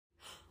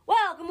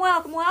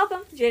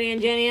welcome. Jenny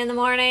and Jenny in the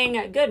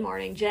morning. Good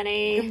morning,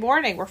 Jenny. Good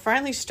morning. We're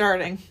finally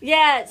starting.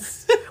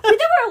 Yes. There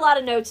were a lot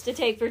of notes to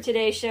take for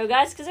today's show,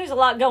 guys, because there's a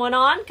lot going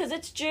on, because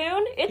it's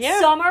June.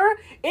 It's summer.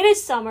 It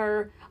is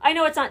summer. I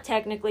know it's not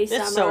technically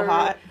summer. It's so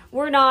hot.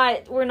 We're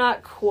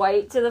not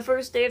quite to the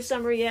first day of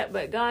summer yet,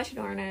 but gosh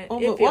darn it. Well,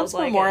 it feels once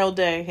like Memorial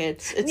Day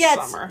hits, it's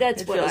summer.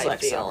 That's it what feels I like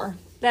feel. summer.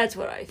 That's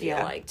what I feel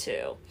like,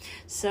 too.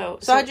 So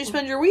how'd you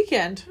spend your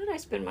weekend? How did I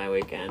spend my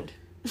weekend?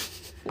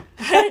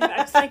 I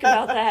didn't think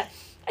about that.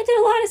 I did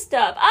a lot of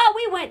stuff.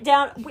 We went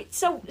down.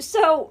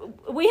 So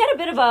we had a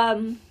bit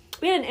of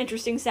we had an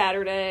interesting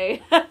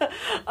Saturday.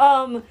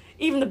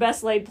 Even the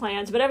best laid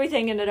plans, but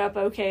everything ended up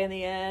okay in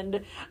the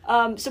end.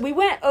 So we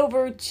went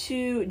over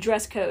to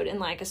Dress Code in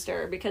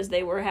Lancaster because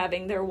they were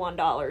having their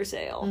 $1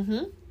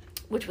 sale,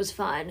 which was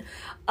fun.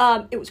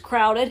 It was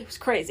crowded. It was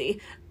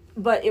crazy.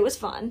 But it was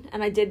fun,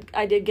 and I did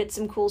get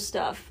some cool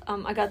stuff.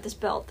 I got this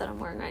belt that I'm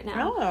wearing right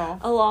now,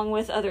 along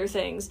with other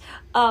things.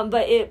 But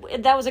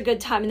that was a good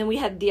time. And then we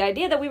had the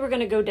idea that we were going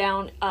to go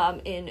down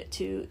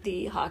into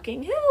the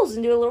Hocking Hills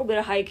and do a little bit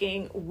of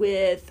hiking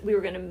we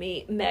were going to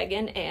meet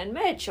Megan and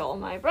Mitchell,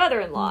 my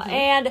brother-in-law.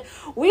 And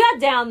we got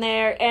down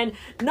there, and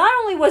not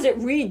only was it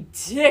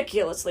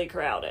ridiculously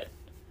crowded,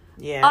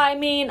 I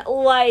mean,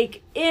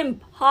 like,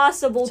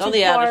 impossible to park. All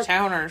the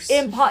out-of-towners.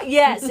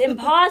 Yes,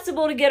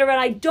 impossible to get around.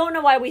 I don't know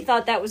why we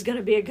thought that was going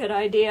to be a good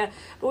idea,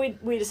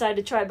 but we decided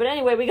to try. But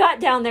anyway, we got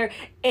down there,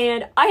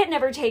 and I had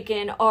never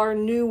taken our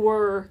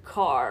newer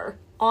car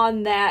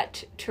on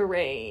that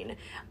terrain,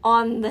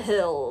 on the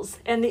hills,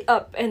 and the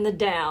up and the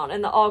down,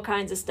 and the all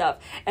kinds of stuff.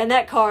 And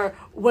that car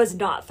was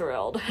not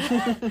thrilled.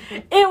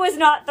 It was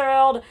not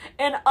thrilled,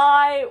 and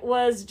I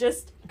was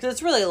just... Because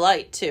it's really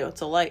light, too.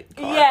 It's a light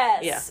car.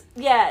 Yes.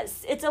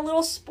 It's a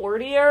little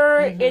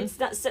sportier. It's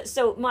not...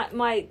 So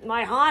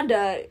my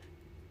Honda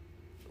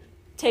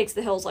takes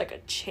the hills like a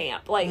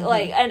champ.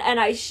 And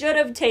I should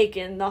have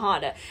taken the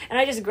Honda. And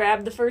I just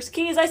grabbed the first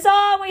keys I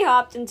saw, and we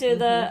hopped into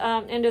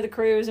the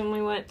cruise, and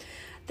we went...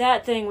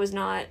 That thing was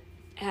not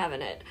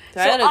having it.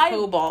 So I had a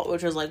Cobalt,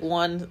 which was like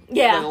like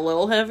a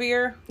little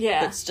heavier.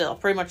 Yeah. But still,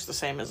 pretty much the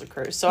same as a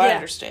cruise. So I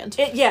understand.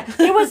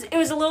 It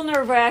was a little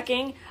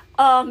nerve-wracking.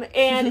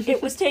 And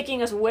it was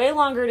taking us way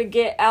longer to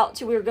get out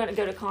to, we were going to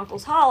go to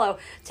Conkle's Hollow,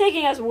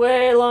 taking us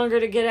way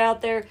longer to get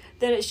out there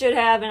than it should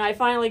have, and I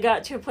finally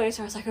got to a place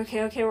where I was like,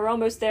 okay, we're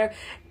almost there,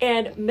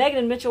 and Megan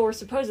and Mitchell were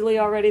supposedly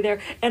already there,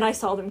 and I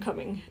saw them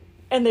coming,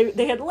 and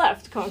they had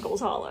left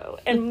Conkle's Hollow,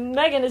 and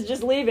Megan is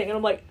just leaving, and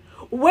I'm like,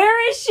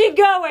 where is she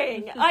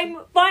going?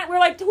 We're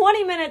like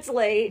 20 minutes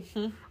late.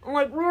 I'm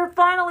like, we're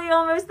finally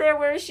almost there,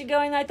 where is she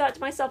going? And I thought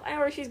to myself, I know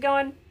where she's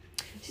going.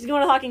 She's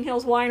going to Hocking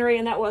Hills Winery,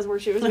 and that was where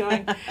she was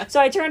going. So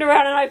I turned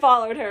around and I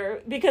followed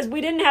her because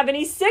we didn't have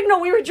any signal.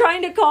 We were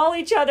trying to call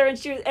each other,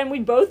 and we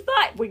both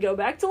thought, if we go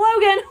back to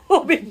Logan,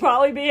 we'll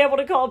probably be able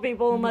to call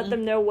people and let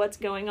them know what's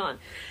going on.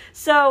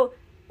 So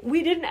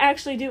we didn't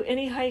actually do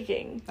any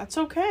hiking. That's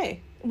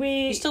okay.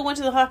 You still went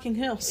to the Hocking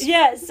Hills.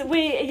 Yes,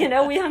 we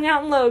hung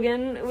out in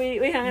Logan.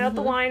 We hung out at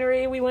the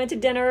winery. We went to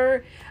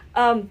dinner.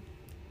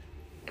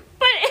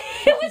 But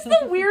it was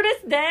the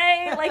weirdest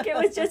day. Like, it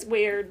was just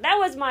weird. That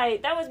was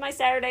my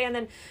Saturday, and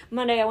then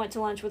Monday I went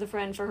to lunch with a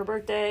friend for her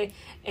birthday,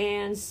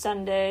 and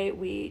Sunday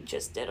we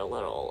just did a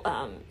little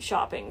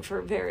shopping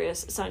for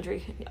various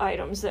sundry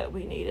items that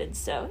we needed.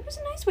 So it was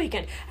a nice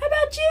weekend. How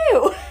about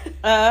you?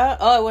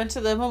 I went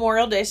to the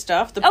Memorial Day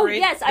stuff. The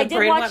parade, I did. The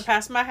parade went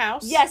past my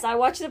house. Yes, I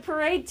watched the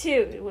parade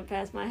too. It went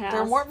past my house.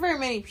 There weren't very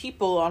many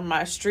people on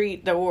my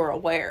street that were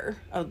aware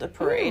of the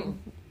parade.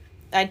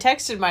 I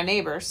texted my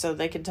neighbors so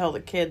they could tell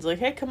the kids, like,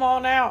 hey, come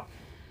on out.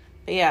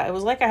 But yeah, it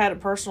was like I had a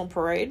personal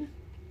parade,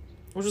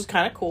 which was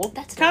kind of cool.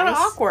 That's kind of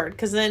nice. awkward,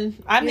 because then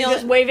I'm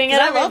just waving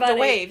at everybody. I love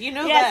to wave, you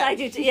know yes, that. Yes, I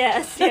do too.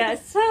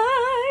 Yes.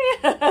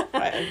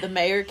 Hi. The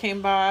mayor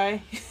came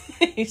by.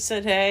 He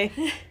said, hey.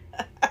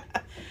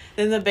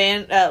 Then the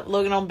band,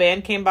 Logan on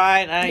Band came by,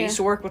 and I used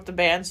to work with the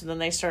band, so then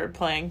they started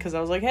playing, because I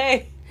was like,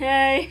 hey.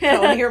 I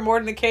want to hear more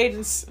than the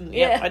cadence. And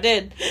I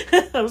did.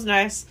 That was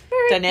nice.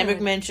 Very Dynamic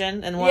good.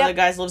 mention, and one of the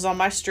guys lives on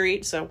my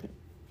street, so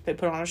they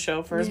put on a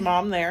show for his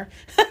mom there.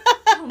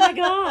 Oh my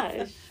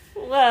gosh.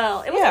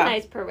 Well, it was a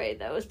nice parade,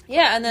 though.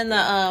 And then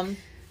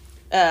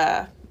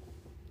the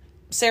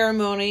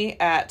ceremony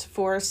at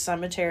Forest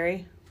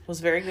Cemetery was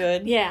very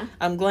good. Yeah.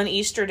 Glenn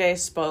Easterday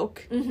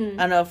spoke. I don't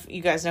know if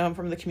you guys know him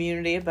from the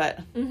community, but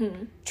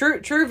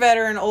true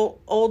veteran,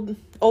 old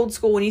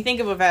school. When you think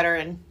of a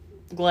veteran,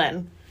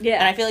 Glenn. Yeah.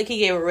 And I feel like he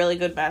gave a really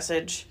good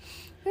message.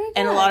 Very good.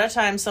 And a lot of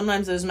times,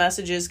 sometimes those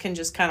messages can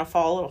just kind of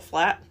fall a little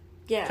flat.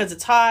 Yeah. Because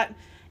it's hot.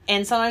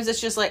 And sometimes it's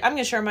just like, I'm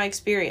going to share my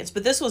experience.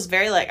 But this was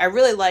very I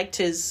really liked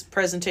his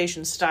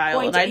presentation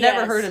style. And I'd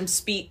never heard him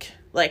speak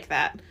like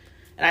that.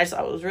 And I just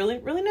thought it was really,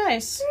 really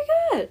nice.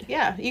 Very good.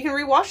 Yeah. You can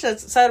rewatch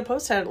that Side of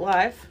Post had it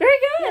live. Very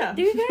good. Yeah.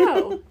 There you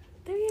go.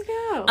 There you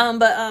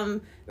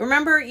go.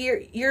 Remember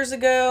years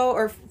ago,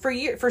 or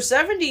for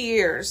 70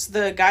 years,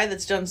 the guy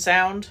that's done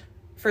sound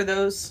for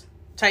those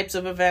types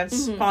of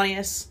events,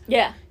 Pontius.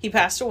 Yeah. He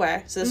passed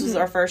away. So this was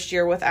our first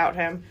year without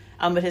him.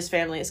 But his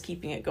family is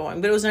keeping it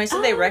going. But it was nice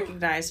that they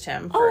recognized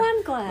him. For,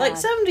 I'm glad. Like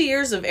 70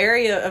 years of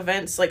area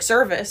events, like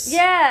service.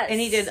 Yes. And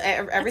he did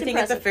everything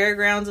at the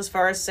fairgrounds as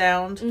far as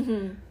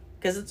sound.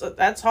 Because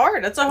that's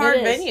hard. That's a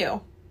hard venue.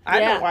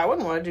 I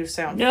wouldn't want to do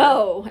sound.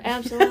 No,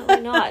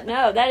 absolutely not.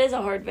 No, that is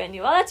a hard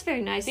venue. Well, that's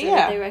very nice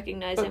that they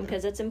recognize him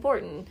because it's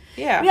important.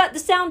 Yeah. The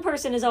sound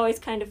person is always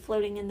kind of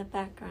floating in the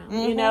background,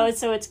 you know,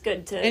 so it's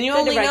good to. And you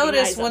only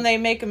notice when they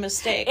make a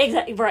mistake.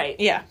 Exactly. Right.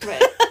 Yeah.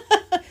 Right.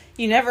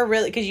 You never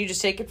really, because you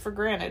just take it for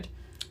granted.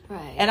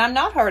 Right. And I'm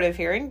not hard of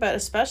hearing, but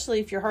especially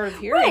if you're hard of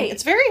hearing,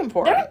 it's very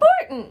important. They're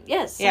important.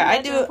 Yes. Yeah,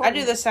 I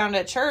do the sound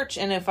at church,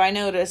 and if I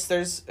notice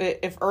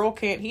if Earl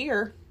can't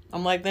hear,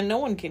 I'm like, then no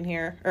one can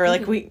hear. Or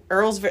like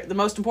Earl's the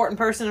most important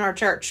person in our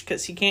church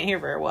because he can't hear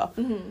very well.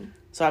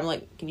 So I'm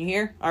like, can you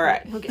hear? All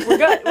right. Okay, we're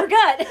good. We're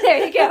good.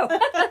 There you go.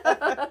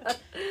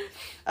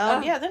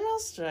 Yeah, then what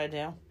else did I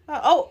do?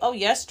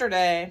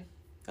 Yesterday.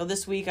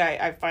 This week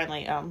I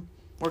finally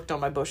worked on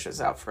my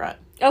bushes out front.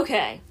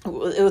 Okay.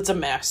 It's a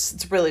mess.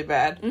 It's really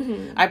bad.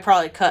 I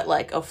probably cut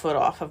like a foot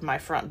off of my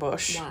front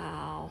bush.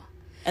 Wow.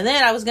 And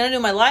then I was going to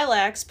do my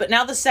lilacs, but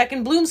now the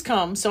second blooms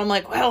come. So I'm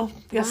like, well,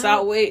 guess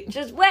I'll wait.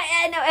 Just wait.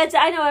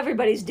 I know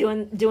everybody's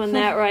doing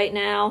that right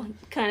now.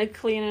 Kind of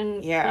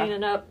cleaning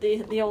up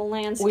the old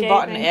landscape. We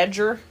bought an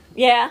edger.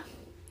 Yeah.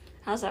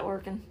 How's that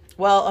working?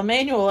 Well, a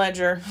manual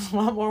edger is a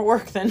lot more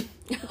work than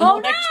oh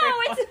no!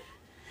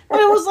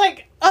 It was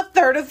like a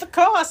third of the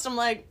cost. I'm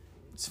like,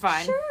 it's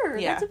fine.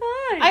 Sure, that's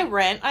fine. I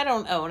rent. I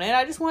don't own it.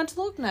 I just want it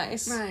to look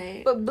nice.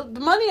 Right. But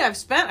the money I've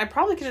spent, I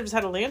probably could have just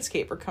had a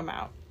landscaper come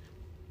out.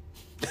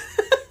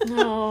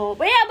 No,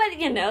 but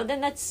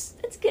then it's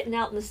getting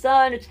out in the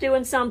sun. It's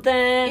doing something.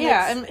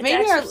 Yeah, and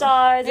maybe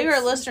exercise. Maybe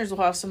our listeners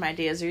will have some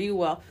ideas, or you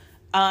will.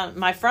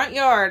 My front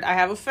yard, I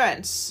have a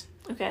fence.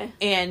 Okay.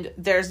 And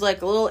there's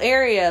like a little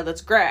area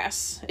that's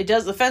grass.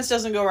 The fence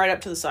doesn't go right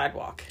up to the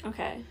sidewalk.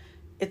 Okay.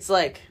 It's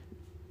like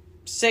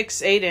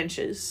 6-8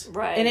 inches.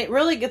 Right. And it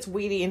really gets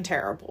weedy and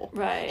terrible.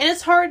 Right. And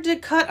it's hard to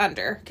cut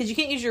under because you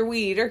can't use your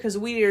weed eater because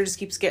the weed eater just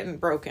keeps getting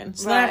broken.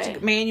 So then I have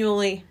to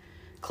manually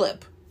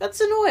clip.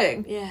 That's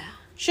annoying. Yeah.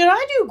 Should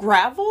I do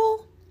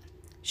gravel?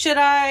 Should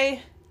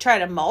I try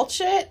to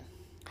mulch it?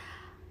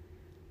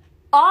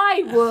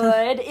 I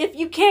would, if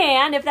you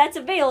can, if that's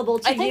available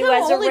to you as a renter. I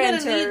think I'm only going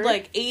to need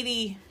like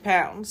 80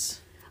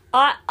 pounds.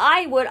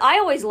 I would. I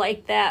always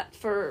like that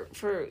for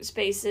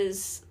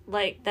spaces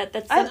like that.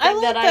 That's something I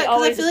like that I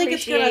always feel like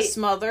it's going to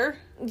smother.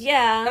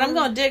 Yeah. And I'm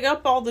going to dig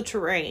up all the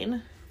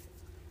terrain.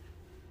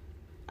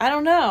 I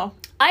don't know.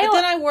 But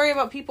then I worry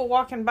about people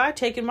walking by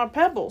taking my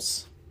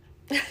pebbles.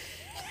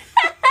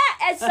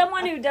 As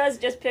someone who does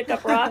just pick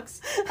up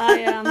rocks,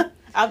 I'm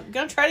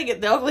going to try to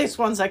get the ugliest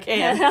ones I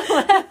can.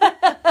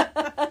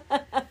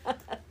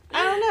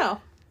 I don't know.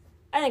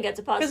 I think that's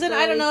a possibility. Because then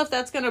I don't know if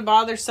that's going to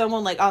bother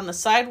someone like on the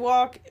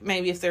sidewalk.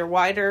 Maybe if they're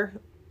wider,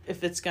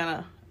 if it's going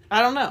to...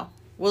 I don't know.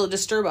 Will it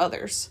disturb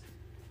others?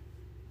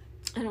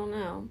 I don't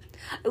know.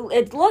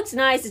 It looks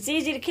nice. It's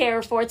easy to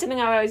care for. It's something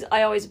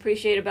I always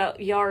appreciate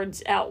about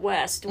yards out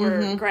west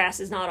where grass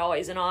is not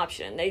always an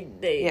option.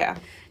 They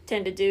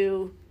tend to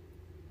do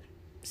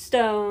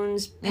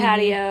stones,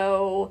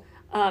 patio,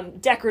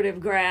 decorative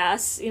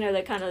grass,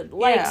 that kind of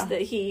likes the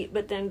heat,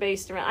 but then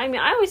based around. I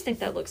mean, I always think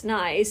that looks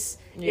nice.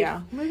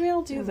 Yeah. Maybe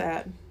I'll do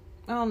that.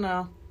 I don't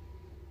know.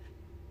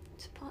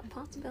 It's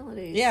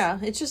possibilities. Yeah.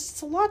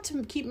 It's a lot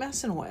to keep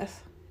messing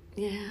with.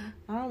 Yeah.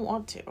 I don't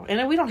want to.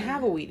 And we don't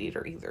have a weed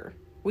eater either.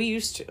 We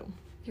used to.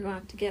 You're going to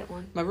have to get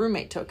one. My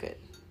roommate took it.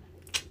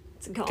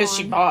 It's gone. Because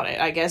she bought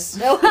it, I guess.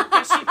 No.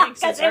 Because she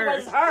thinks it's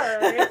hers. It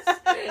was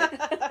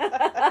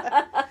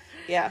hers.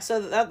 Yeah,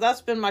 so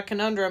that's been my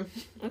conundrum.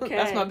 Okay.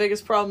 That's my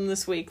biggest problem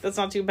this week. That's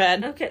not too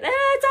bad. Okay.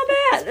 It's not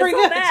bad. That's pretty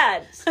not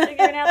bad.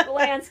 Figuring out the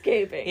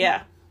landscaping.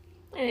 Yeah.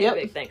 Ain't a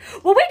big thing.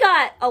 Well, we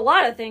got a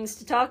lot of things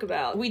to talk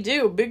about. We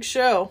do. Big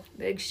show.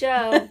 Big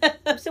show.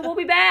 So we'll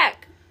be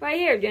back right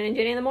here, Jenny and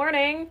Jenny in the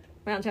morning.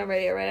 Mountain Town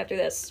Radio right after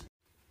this.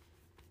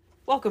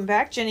 Welcome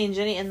back, Jenny and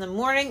Jenny in the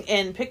morning.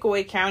 And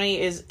Pickaway County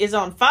is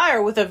on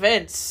fire with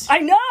events. I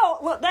know.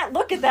 Well,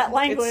 look at that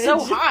language. It's so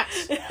hot.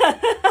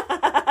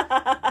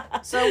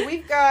 So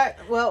we've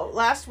got,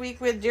 last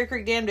week we had Deer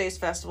Creek Dam Days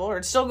Festival, or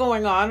it's still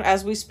going on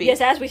as we speak. Yes,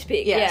 as we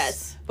speak.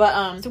 Yes.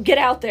 But so get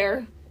out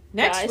there.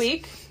 Next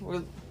week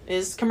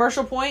is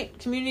Commercial Point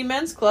Community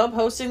Men's Club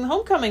hosting the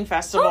Homecoming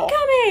Festival.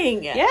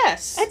 Homecoming!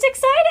 Yes. It's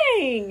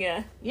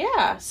exciting!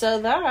 Yeah,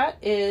 so that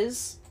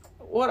is...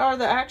 What are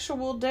the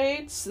actual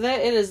dates?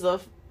 It is the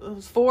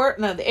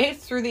 8th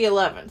through the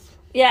 11th.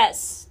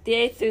 Yes, the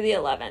 8th through the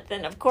 11th.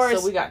 And of course...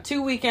 So we got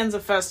 2 weekends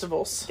of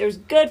festivals. There's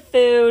good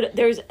food.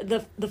 There's the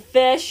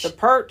fish. The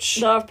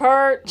perch.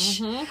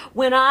 Mm-hmm.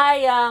 When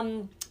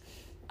I...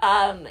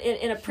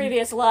 in a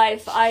previous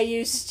life, I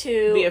used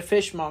to... Be a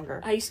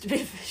fishmonger. I used to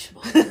be a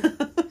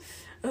fishmonger.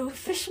 Oh,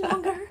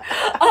 fishmonger.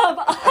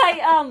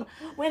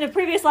 When in a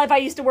previous life, I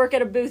used to work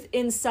at a booth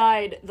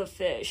inside the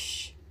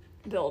fish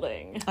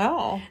building.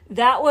 Oh.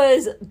 That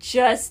was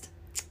just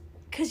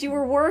because you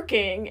were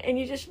working and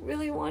you just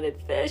really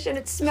wanted fish and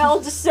it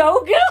smelled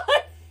so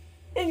good.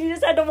 And you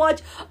just had to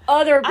watch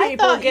other people I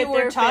thought get you were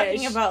their talking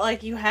fish. about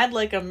like you had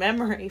like a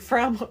memory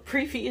from a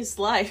previous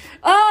life.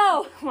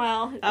 Oh,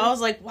 well. I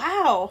was like,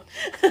 wow.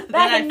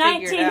 Back in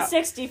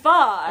 1965.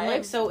 I'm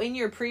like, so in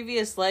your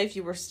previous life,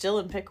 you were still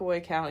in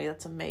Pickaway County.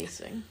 That's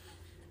amazing.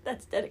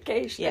 That's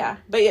dedication. Yeah.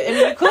 But I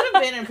mean, you could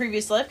have been in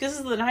previous life because this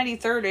is the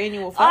 93rd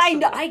annual festival. I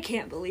know. I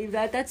can't believe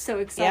that. That's so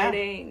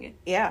exciting.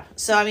 Yeah.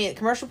 So, I mean,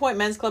 Commercial Point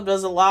Men's Club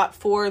does a lot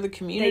for the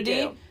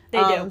community. They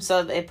do.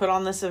 So they put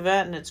on this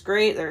event and it's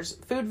great. There's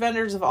food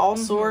vendors of all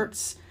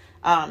sorts,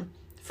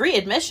 free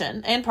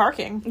admission and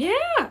parking. Yeah.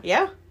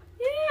 Yeah.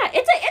 Yeah.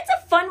 It's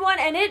a fun one,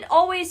 and it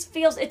always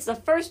feels it's the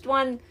first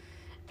one,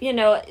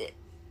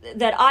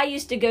 that I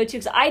used to go to,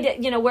 because I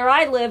did, where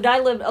I lived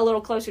a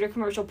little closer to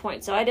Commercial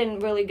Point, so I didn't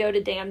really go to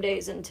Dam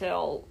Days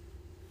until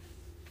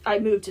I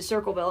moved to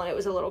Circleville, and it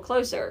was a little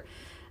closer.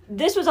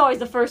 This was always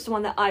the first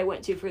one that I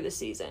went to for the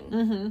season.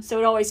 Mm-hmm. So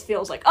it always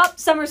feels like,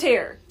 summer's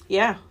here.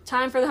 Yeah.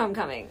 Time for the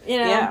homecoming,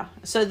 Yeah.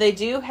 So they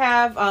do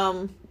have,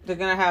 they're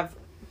going to have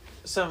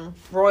some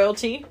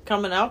royalty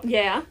coming up.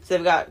 Yeah. So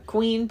they've got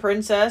Queen,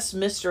 Princess,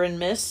 Mr. and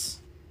Miss,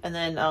 and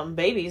then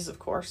babies, of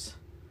course.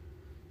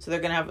 So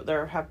they're going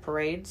to have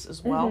parades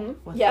as well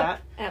with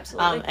that.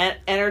 Absolutely.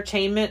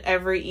 Entertainment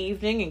every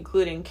evening,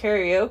 including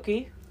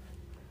karaoke.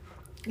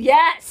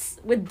 Yes,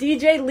 with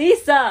DJ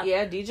Lisa.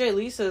 Yeah, DJ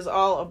Lisa is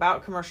all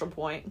about Commercial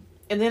Point.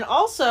 And then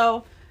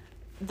also,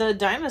 there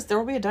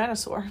will be a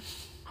dinosaur.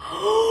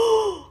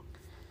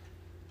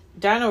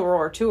 Dino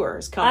Roar tour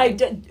is coming.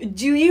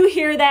 Do you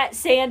hear that,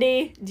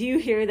 Sandy? Do you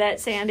hear that,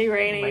 Sandy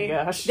Rainey? Oh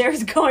my gosh.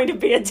 There's going to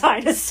be a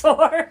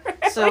dinosaur.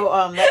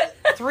 So,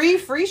 3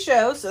 free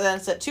shows. So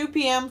that's at 2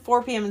 p.m.,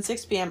 4 p.m., and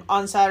 6 p.m.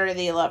 on Saturday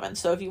the 11th.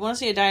 So if you want to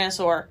see a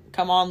dinosaur,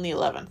 come on the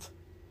 11th.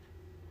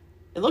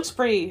 It looks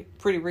pretty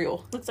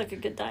real. Looks like a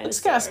good dinosaur. It's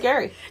kind of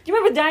scary. Do you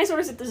remember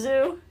dinosaurs at the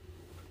zoo?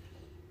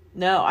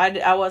 No,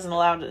 I wasn't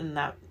allowed in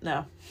that.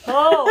 No.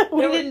 Oh,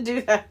 we didn't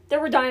do that. There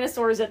were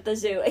dinosaurs at the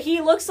zoo.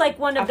 He looks like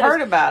one of I've those.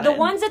 heard about the it.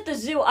 ones at the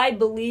zoo, I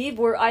believe,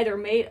 were either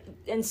made,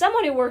 and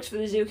someone who works for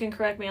the zoo can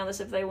correct me on this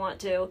if they want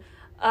to,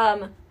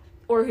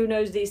 or who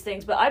knows these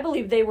things, but I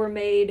believe they were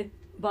made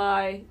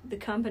by the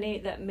company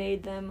that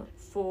made them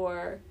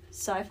for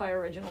sci-fi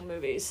original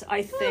movies.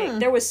 I think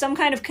there was some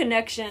kind of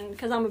connection,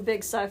 because I'm a big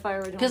sci-fi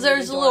original. Because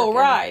there's a little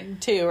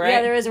ride too, right?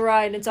 Yeah, there is a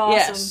ride. It's awesome.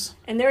 Yes.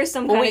 And there is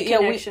some kind of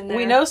connection there.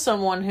 We know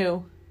someone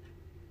who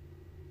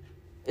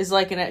is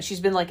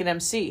she's been like an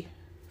MC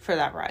for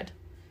that ride.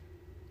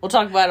 We'll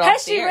talk about it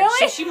off the air. Really?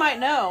 So she might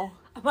know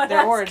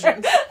their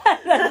origins.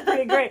 That's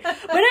pretty great. But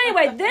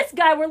anyway, this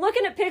guy, we're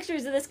looking at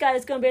pictures of this guy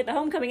that's going to be at the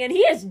homecoming, and he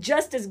is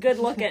just as good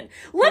looking.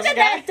 Look at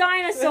that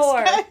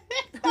dinosaur. I'm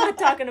not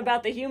talking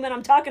about the human.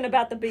 I'm talking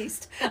about the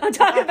beast. I'm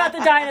talking about the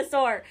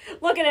dinosaur.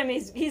 Look at him.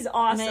 He's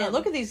awesome. Man,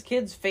 look at these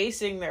kids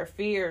facing their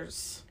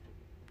fears.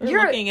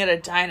 You're looking at a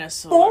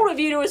dinosaur. Bold of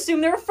you to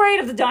assume they're afraid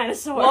of the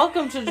dinosaur.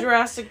 Welcome to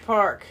Jurassic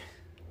Park.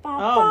 Oh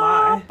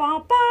my!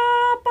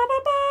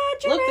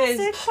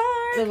 Jurassic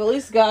Park. They've at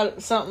least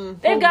got something.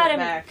 They've got him.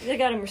 Back. They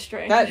got him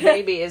restrained. That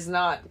baby is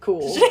not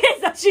cool.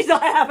 She's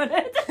not having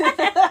it.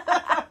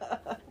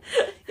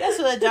 Yeah,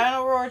 so the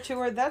Dino Roar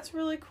tour, that's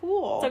really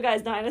cool. So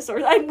guys,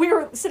 dinosaurs. We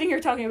were sitting here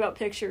talking about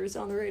pictures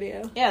on the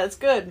radio. Yeah, that's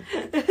good.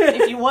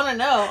 If you want to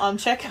know,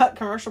 check out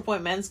Commercial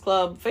Point Men's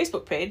Club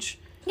Facebook page.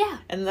 Yeah.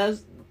 And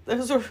those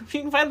are,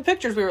 you can find the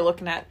pictures we were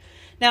looking at.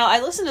 Now,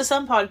 I listen to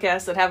some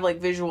podcasts that have,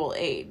 visual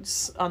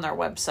aids on their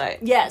website.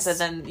 Yes. So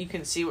then you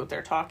can see what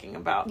they're talking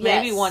about.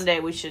 Yes. Maybe one day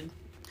we should...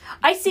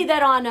 I see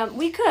that on,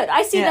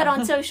 I see that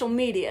on social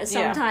media.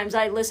 Sometimes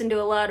I listen to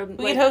a lot of,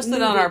 we could host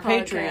it on our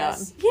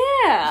podcasts.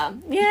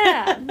 Patreon.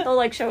 Yeah.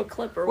 They'll, show a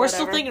clip or We're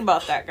whatever. still thinking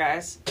about that,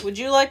 guys. Would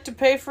you like to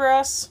pay for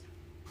us?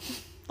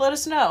 Let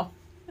us know.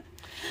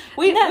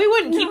 We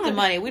wouldn't keep the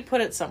money. We'd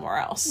put it somewhere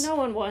else. No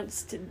one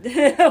wants to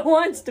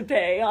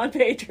pay on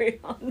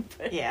Patreon.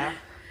 Yeah.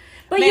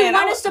 But man, you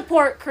want to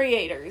support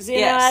creators.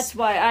 You know, that's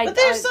why But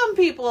there's some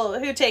people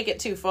who take it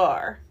too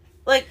far.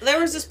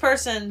 There was this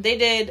person, they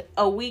did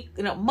a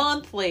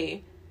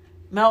monthly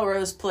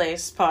Melrose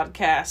Place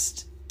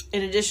podcast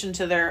in addition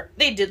to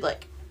they did a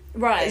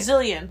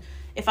zillion.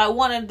 If I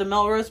wanted the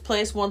Melrose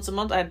Place once a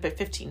month, I'd pay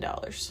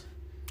 $15.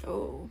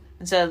 Oh.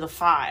 Instead of the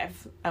 $5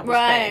 I was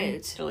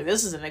paying. So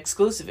this is an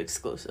exclusive.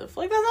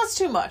 That's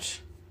too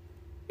much.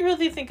 You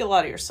really think a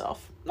lot of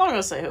yourself. I'm not going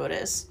to say who it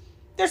is.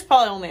 There's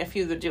probably only a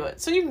few that do it,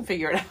 so you can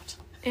figure it out.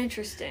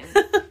 Interesting.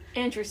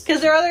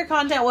 Because their other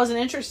content wasn't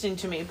interesting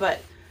to me,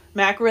 but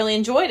Mac really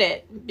enjoyed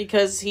it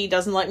because he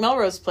doesn't like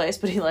Melrose Place,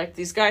 but he liked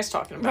these guys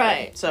talking about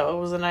it. So it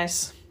was a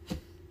nice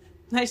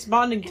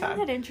bonding time.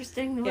 Isn't that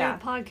interesting, the way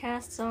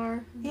podcasts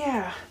are?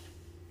 Yeah.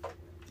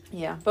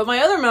 Yeah. But my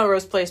other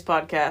Melrose Place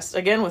podcast,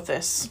 again with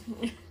this,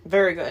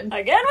 very good.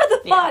 Again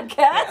with the podcast?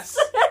 Yes.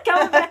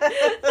 Come back.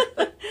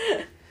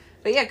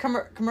 But yeah,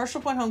 Commercial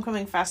Point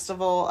Homecoming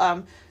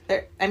Festival.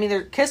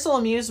 Their Kissel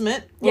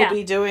Amusement will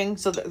be doing,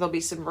 so there'll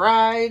be some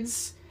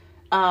rides.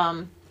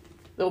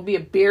 There'll be a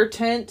beer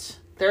tent.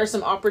 There are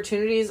some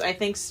opportunities, I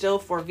think, still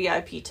for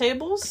VIP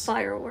tables.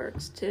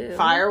 Fireworks, too.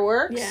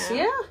 Fireworks,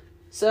 yeah.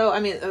 So, I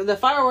mean, the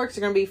fireworks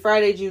are going to be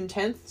Friday, June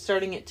 10th,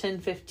 starting at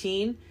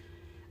 10:15.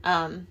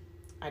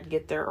 I'd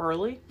get there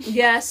early.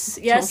 Yes.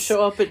 Don't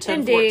show up at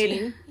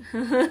 10:14.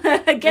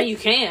 Yeah, you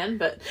can,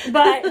 but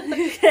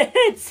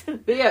it's...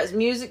 But yeah, it's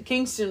Music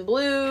Kingston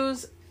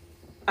Blues,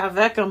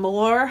 Avec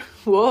Amour.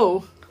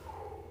 Whoa.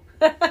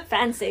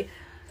 Fancy.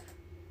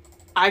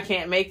 I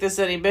can't make this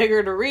any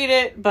bigger to read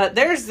it, but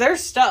there's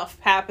stuff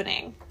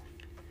happening.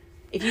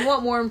 If you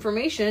want more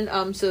information,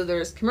 so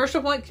there's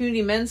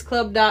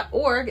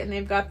commercialpointcommunitymensclub.org, and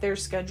they've got their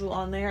schedule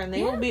on there, and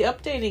they will be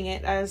updating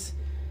it as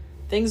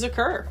things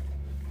occur.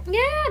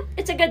 Yeah,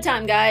 it's a good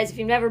time, guys, if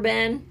you've never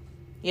been.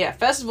 Yeah,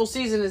 festival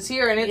season is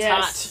here, and it's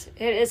hot.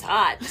 It is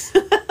hot.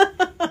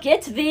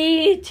 Get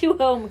thee to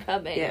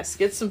homecoming. Yes,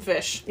 get some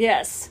fish.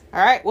 Yes.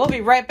 All right, we'll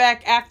be right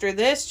back after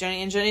this.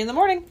 Jenny and Jenny in the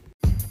morning.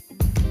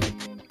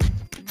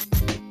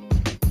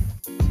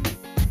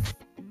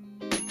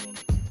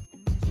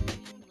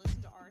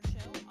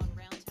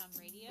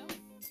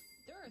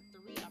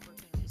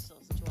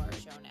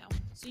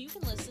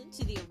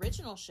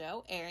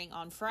 Show airing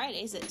on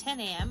Fridays at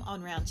 10 a.m.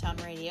 on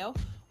Roundtown Radio,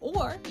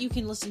 or you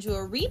can listen to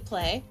a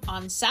replay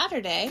on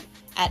Saturday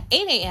at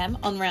 8 a.m.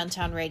 on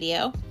Roundtown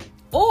Radio,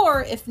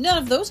 or if none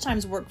of those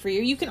times work for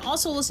you, you can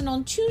also listen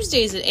on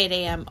Tuesdays at 8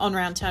 a.m. on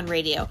Roundtown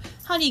Radio.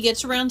 How do you get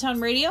to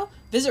Roundtown Radio?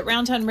 Visit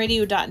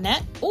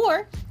roundtownradio.net,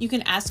 or you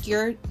can ask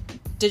your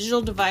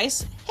digital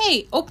device,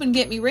 hey, open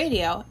Get Me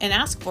Radio, and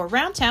ask for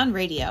Roundtown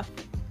Radio.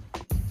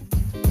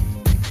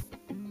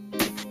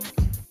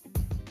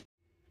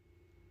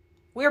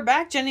 We're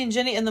back, Jenny and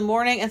Jenny in the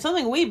morning, and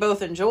something we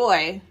both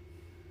enjoy.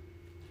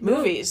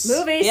 Movies.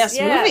 Movies. Yes,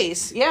 yeah.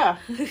 Movies. Yeah.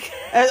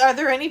 Are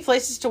there any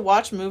places to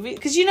watch movies?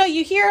 Because,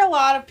 you hear a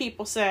lot of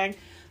people saying,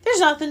 there's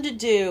nothing to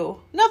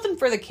do. Nothing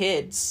for the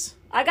kids.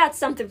 I got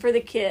something for the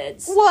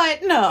kids.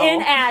 What? No.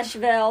 In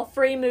Asheville,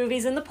 free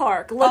movies in the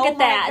park. Look at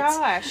that. Oh,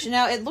 my gosh.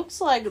 Now, it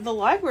looks like the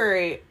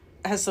library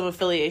has some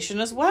affiliation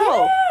as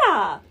well.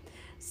 Yeah.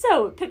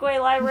 So, Pickaway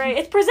Library,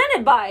 it's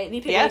presented by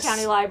the Pickaway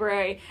County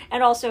Library,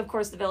 and also, of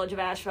course, the Village of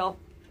Asheville.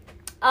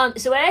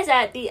 So it is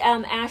at the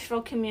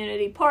Asheville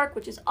Community Park,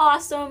 which is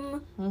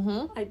awesome.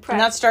 Mm-hmm. And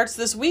that starts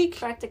this week.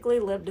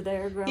 Practically lived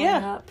there growing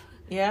up.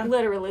 Yeah.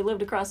 Literally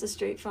lived across the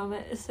street from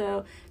it.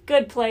 So,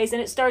 good place.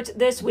 And it starts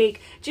this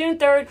week, June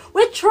 3rd,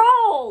 with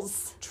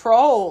Trolls.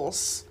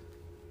 Trolls.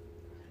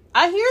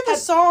 I hear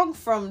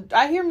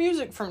I hear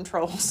music from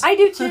Trolls. I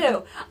do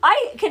too.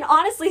 I can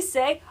honestly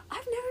say,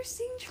 I've never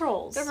seen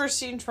Trolls. Never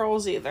seen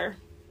Trolls either.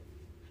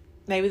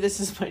 Maybe this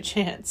is my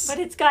chance. But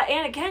it's got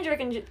Anna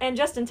Kendrick and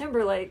Justin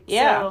Timberlake.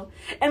 Yeah. So.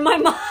 And my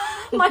mom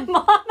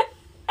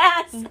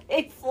has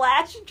a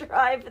flash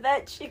drive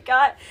that she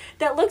got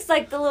that looks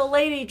like the little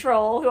lady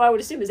troll, who I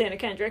would assume is Anna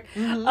Kendrick.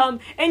 Mm-hmm.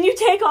 And you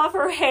take off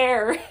her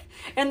hair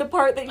and the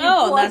part that you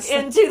plug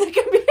into the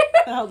computer.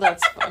 Oh,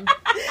 that's fun.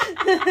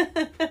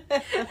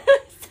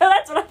 So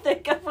that's what I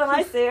think of when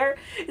I see her.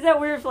 Is that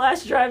weird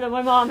flash drive that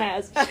my mom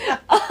has.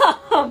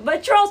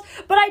 But Trolls,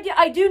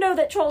 I do know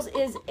that Trolls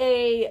is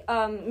a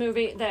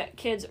movie that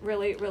kids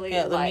really, really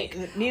like.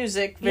 The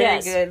music,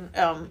 very good.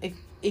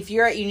 If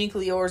you're at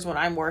Uniquely Yours when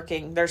I'm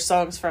working, there's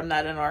songs from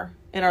that in our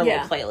little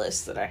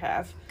playlist that I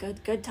have.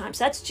 Good times.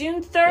 So that's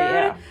June 3rd.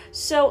 Yeah.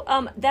 So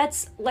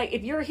that's like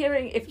if you're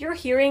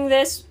hearing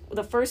this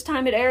the first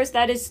time it airs,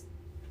 that is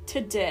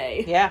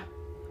today. Yeah.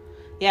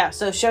 Yeah,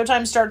 so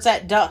showtime starts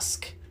at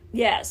dusk.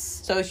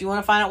 Yes. So if you want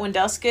to find out when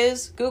dusk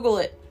is, Google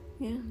it.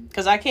 Yeah.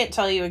 Because I can't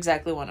tell you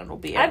exactly when it'll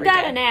be every day.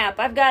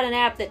 I've got an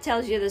app that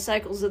tells you the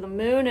cycles of the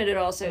moon, and it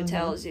also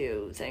tells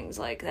you things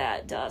like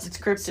that. Dusk. It's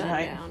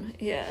kryptonite. Sundown.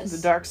 Yes.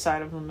 The dark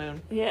side of the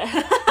moon.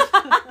 Yeah.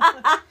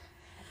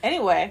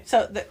 Anyway,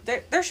 so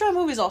they're showing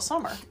movies all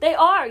summer. They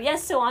are,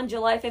 yes. So on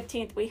July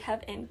 15th, we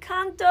have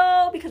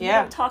Encanto, because we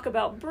don't talk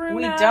about Bruno.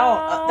 We don't.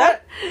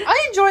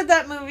 I enjoyed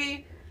that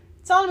movie.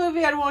 It's not a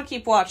movie I'd want to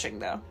keep watching,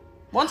 though.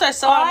 Once I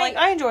saw it,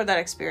 I enjoyed that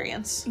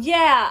experience.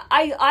 Yeah,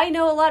 I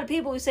know a lot of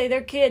people who say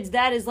their kids,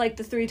 that is like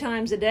the 3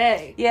 times a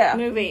day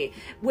movie,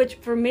 which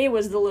for me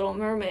was The Little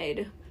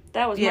Mermaid.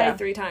 That was my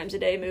 3 times a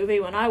day movie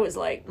when I was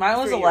like Mine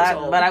was 3 Aladdin,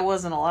 years old. but I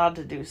wasn't allowed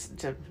to do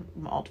to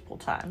multiple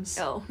times.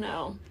 Oh,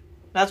 no.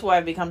 That's why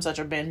I've become such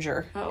a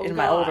binger in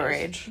my older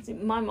age.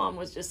 My mom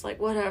was just like,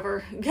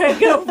 whatever,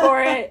 go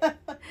for it.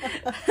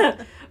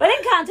 But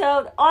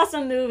Encanto,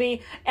 awesome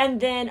movie.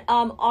 And then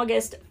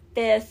August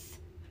 5th,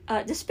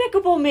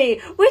 Despicable Me,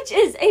 which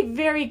is a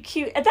very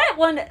cute. That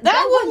one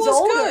was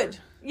older. Good.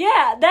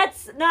 Yeah,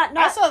 that's not.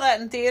 I saw that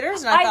in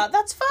theaters, and I thought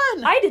that's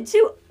fun. I did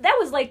too. That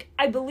was like,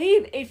 I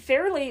believe, a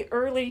fairly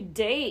early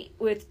date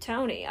with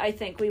Tony. I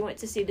think we went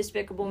to see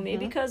Despicable Me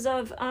because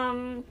of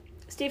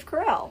Steve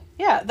Carell.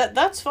 Yeah,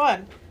 that's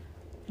fun.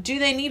 Do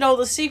they need all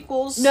the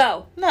sequels?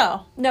 No,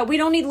 we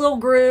don't need Lil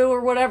Gru or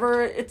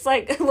whatever. It's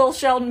like Lil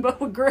Sheldon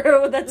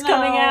Gru that's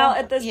coming out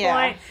at this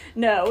point.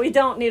 No, we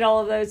don't need all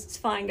of those. It's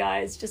fine,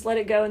 guys. Just let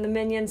it go. And the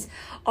Minions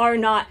are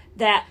not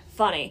that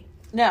funny.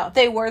 No,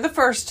 they were the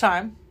first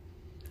time.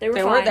 They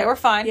were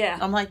fine. Yeah.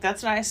 I'm like,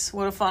 that's nice.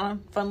 What a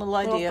fun little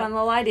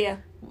idea.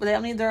 They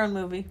don't need their own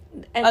movie.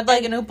 I'd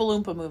like an Oompa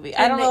Loompa movie.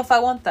 I don't know if I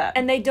want that.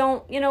 And they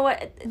don't, you know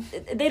what?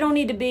 They don't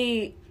need to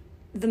be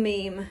the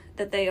meme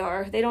that they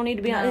are. They don't need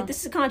to be on. This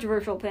is a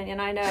controversial opinion,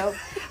 I know.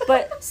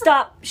 But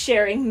stop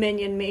sharing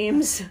Minion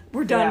memes.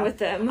 We're done with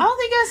them. I don't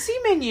think I see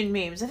Minion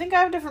memes. I think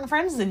I have different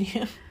friends than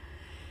you.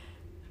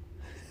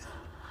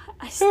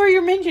 Who are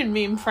your Minion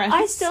meme friends?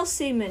 I still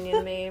see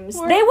Minion memes.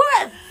 They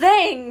were a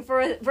thing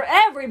for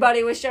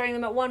everybody was sharing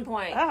them at one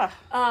point.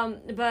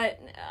 But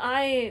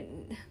I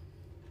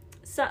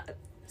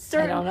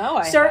don't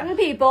know. Certain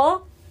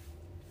people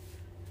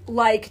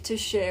like to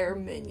share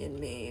Minion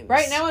memes.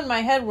 Right now in my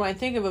head, when I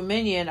think of a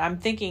Minion, I'm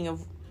thinking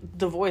of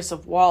the voice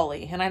of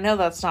Wall-E, and I know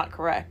that's not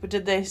correct. But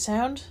did they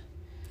sound?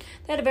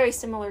 They had a very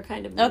similar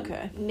kind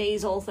of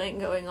nasal thing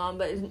going on,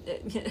 but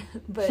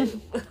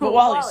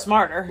Wall-E's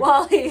smarter.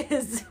 Wall-E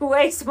is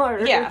way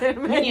smarter. Yeah,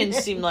 than Minions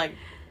seem like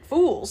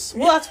fools.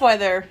 Well, that's why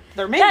they're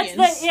Minions.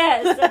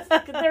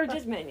 They're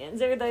just Minions.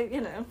 They're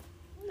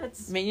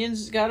that's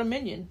Minions got a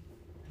Minion.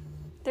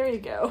 There you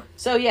go.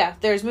 So yeah,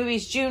 there's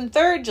movies June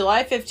 3rd,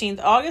 July 15th,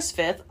 August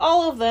 5th,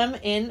 all of them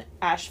in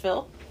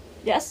Asheville.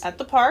 Yes. At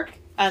the park,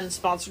 and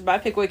sponsored by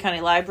Pickaway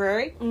County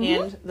Library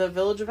and the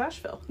Village of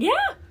Asheville. Yeah.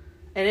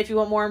 And if you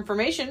want more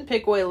information,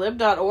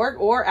 pickawaylib.org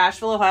or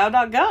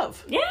ashevilleohio.gov.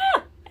 Yeah,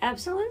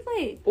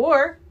 absolutely.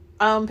 Or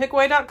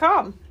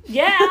pickaway.com.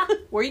 Yeah.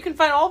 Where you can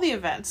find all the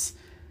events.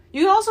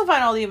 You can also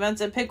find all the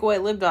events at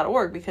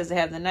pickawaylib.org because they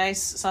have the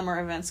nice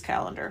summer events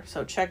calendar.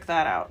 So check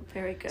that out.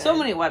 Very good. So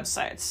many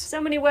websites.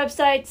 So many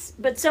websites,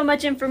 but so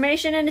much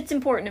information, and it's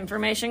important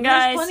information,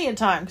 guys. There's plenty of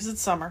time because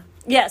it's summer.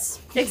 Yes,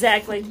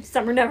 exactly.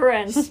 Summer never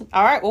ends.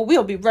 All right, well,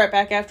 we'll be right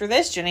back after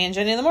this. Jenny and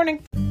Jenny in the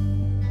morning.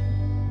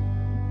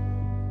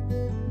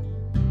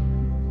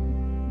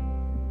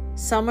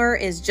 Summer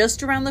is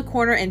just around the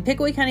corner, and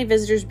Pickaway County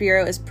Visitors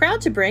Bureau is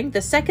proud to bring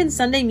the Second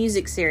Sunday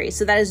Music Series.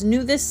 So that is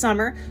new this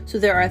summer. So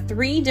there are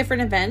 3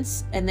 different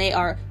events, and they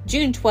are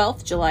June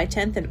 12th, July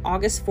 10th, and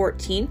August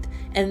 14th.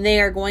 And they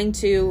are going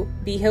to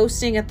be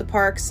hosting at the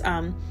parks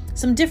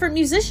some different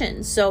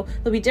musicians. So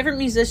there'll be different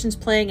musicians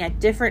playing at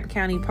different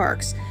county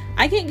parks.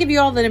 I can't give you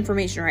all that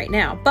information right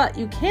now, but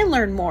you can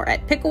learn more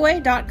at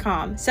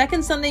pickaway.com.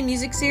 Second Sunday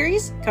Music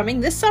Series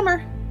coming this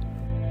summer.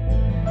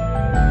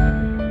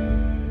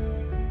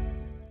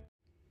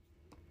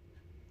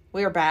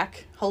 We are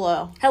back.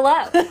 Hello.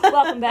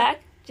 Welcome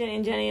back. Jenny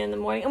and Jenny in the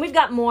morning. And we've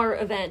got more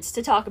events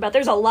to talk about.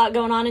 There's a lot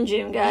going on in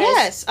June, guys.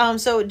 Yes.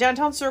 So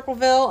downtown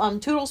Circleville,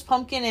 Toodles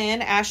Pumpkin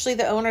Inn, Ashley,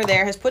 the owner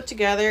there, has put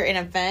together an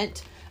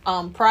event,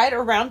 Pride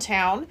Around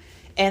Town.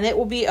 And it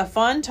will be a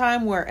fun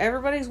time where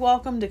everybody's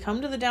welcome to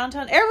come to the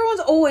downtown.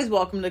 Everyone's always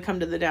welcome to come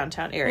to the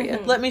downtown area.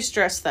 Mm-hmm. Let me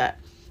stress that.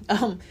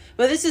 But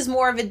this is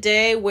more of a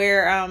day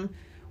where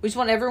we just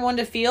want everyone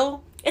to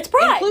feel... It's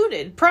Pride.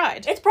 Included.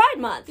 Pride. It's Pride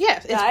Month.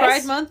 Yes, it's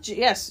Pride Month.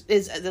 Yes,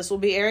 this will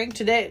be airing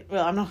today.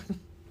 Well, I'm not...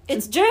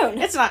 It's June.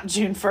 It's not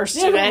June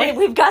 1st today.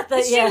 We've got the...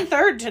 It's June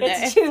 3rd today.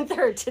 It's June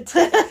 3rd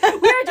today.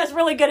 We're just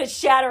really good at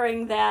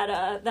shattering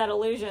that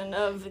illusion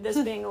of this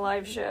being a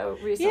live show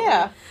recently.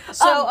 Yeah.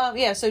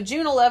 So, so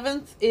June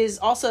 11th is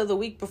also the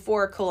week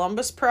before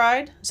Columbus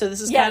Pride. So this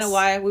is kind of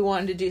why we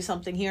wanted to do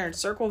something here in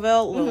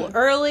Circleville a little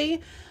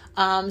early.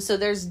 So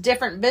there's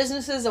different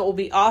businesses that will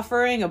be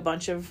offering a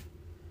bunch of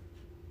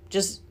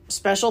just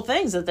special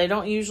things that they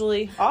don't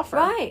usually offer.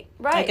 Right.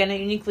 Like at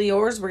Uniquely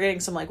Yours, we're getting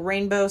some like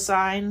rainbow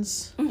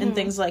signs and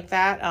things like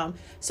that.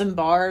 Some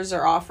bars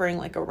are offering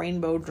like a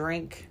rainbow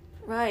drink.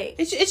 Right.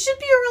 It should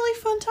be a really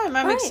fun time.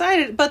 I'm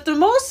excited. But the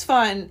most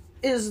fun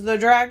is the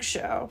drag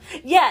show.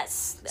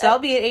 Yes. So that'll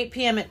be at 8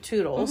 p.m. at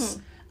Toodles.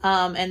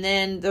 And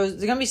then there's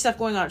going to be stuff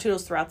going on at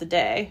Toodles throughout the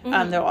day.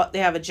 They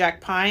have a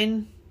Jack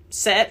Pine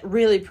set,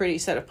 really pretty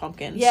set of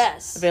pumpkins.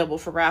 Yes. Available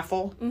for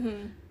raffle.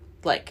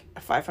 Like a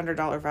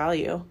 $500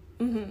 value.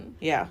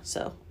 Yeah,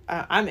 so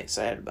I'm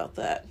excited about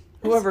that.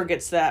 Whoever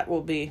gets that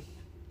will be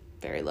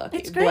very lucky.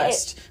 It's great.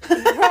 Blessed.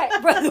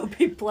 Right. They'll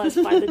be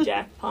blessed by the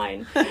Jack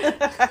Pine.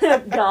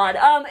 God.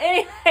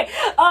 Anyway.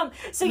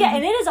 So yeah,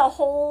 and it is a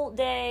whole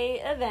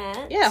day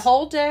event. Yeah,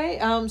 whole day.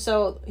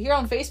 So here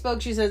on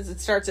Facebook, she says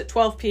it starts at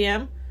 12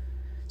 p.m.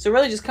 So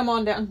really just come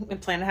on down and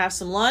plan to have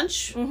some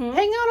lunch. Hang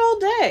out all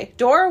day.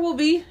 Dora will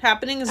be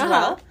happening as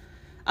well.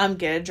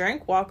 Get a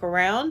drink, walk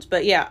around.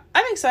 But yeah,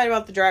 I'm excited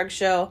about the drag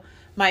show.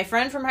 My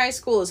friend from high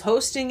school is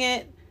hosting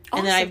it.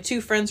 And then I have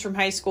 2 friends from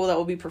high school that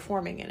will be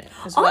performing in it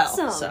as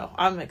well. So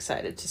I'm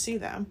excited to see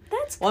them.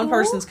 That's cool. One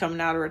person's coming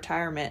out of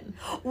retirement.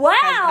 Wow.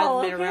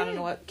 Hasn't been around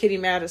in what? Kitty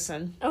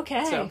Madison.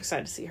 Okay. So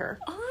excited to see her.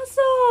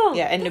 Awesome.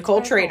 Yeah, and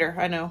Nicole Trader.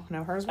 Cool. I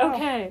know her as well.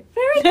 Okay.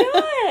 Very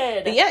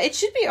good. But yeah, it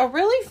should be a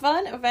really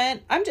fun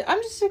event. I'm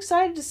just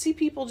excited to see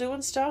people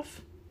doing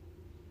stuff.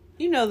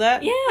 You know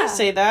that. Yeah. I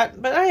say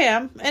that, but I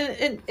am.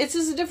 And it's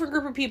just a different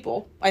group of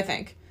people, I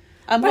think.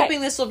 I'm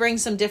hoping this will bring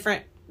some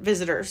different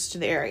visitors to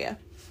the area.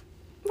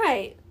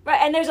 Right.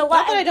 And there's a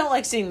lot. Not that I don't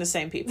like seeing the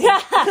same people.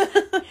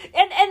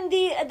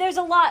 and there's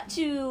a lot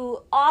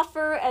to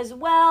offer as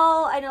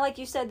well. I know, like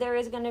you said, there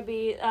is going to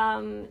be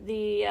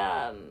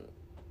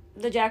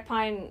the Jack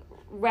Pine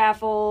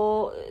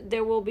raffle.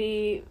 There will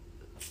be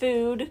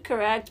food,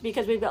 correct?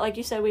 Because we've got, like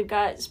you said, we've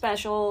got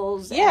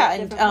specials. Yeah,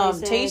 and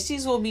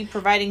Tasties will be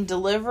providing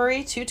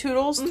delivery to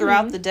Toodles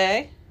throughout the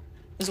day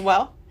as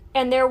well.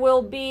 And there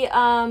will be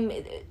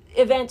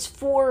events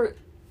for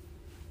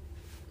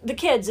the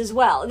kids as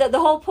well. The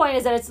whole point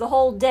is that it's the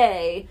whole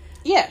day.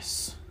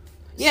 Yes.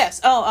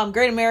 Yes. Oh,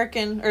 Great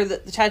American, or the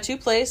tattoo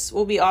place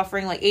will be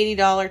offering like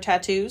 $80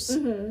 tattoos.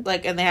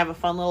 Like, and they have a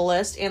fun little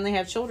list, and they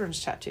have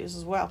children's tattoos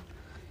as well.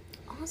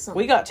 Awesome.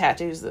 We got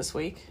tattoos this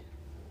week.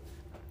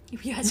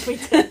 Yes, we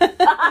did.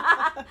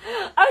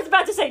 I was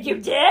about to say, you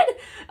did?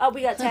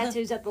 We got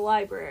tattoos at the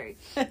library.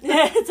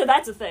 So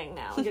that's a thing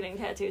now, getting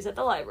tattoos at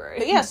the library.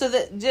 But yeah, so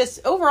that just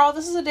overall,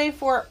 this is a day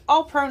for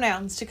all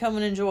pronouns to come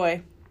and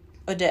enjoy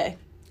a day.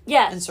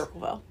 Yes. In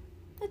Circleville.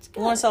 That's good.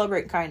 We want to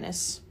celebrate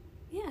kindness.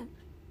 Yeah.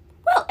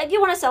 Well, if you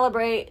want to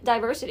celebrate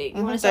diversity,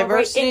 you want to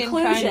celebrate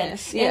inclusion.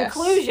 Kindness, yes.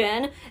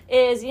 Inclusion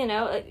is, and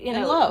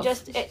love.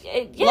 Just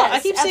yes, I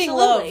keep saying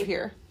love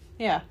here.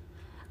 Yeah.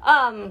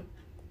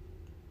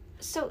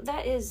 So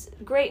that is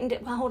great. And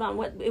hold on,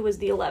 it was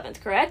the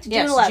 11th, correct?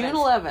 Yes, June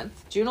 11th.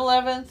 June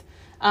 11th.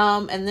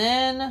 And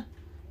then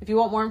if you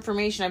want more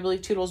information, I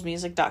believe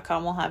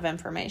ToodlesMusic.com will have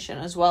information,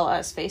 as well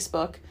as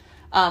Facebook.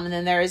 And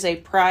then there is a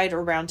Pride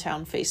Around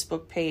Town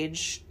Facebook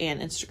page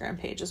and Instagram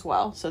page as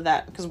well. So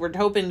that, because we're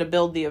hoping to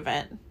build the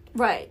event.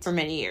 Right. For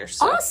many years.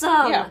 So,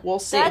 awesome. Yeah, we'll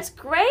see. That's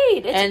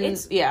great.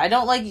 I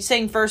don't like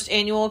saying first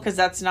annual because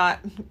that's not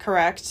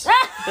correct.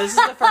 This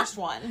is the first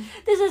one.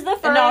 This is the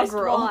first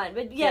inaugural one.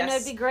 But yeah, no,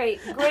 it'd be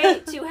great.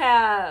 Great to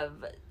have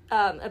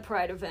a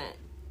Pride event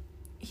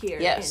here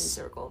in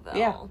Circleville.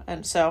 Yeah,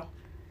 and so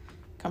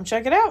come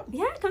check it out.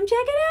 Yeah, come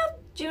check it out.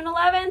 June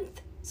 11th.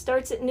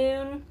 Starts at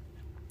noon.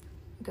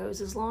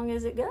 Goes as long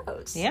as it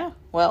goes. Yeah,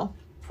 well,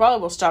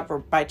 probably we'll stop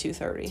by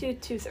 2:30.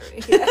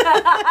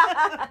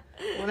 2:30.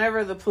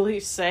 Whenever the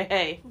police say,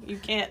 "Hey, you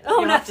can't. You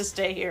don't have to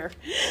stay here.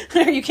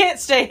 You can't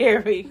stay here.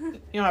 But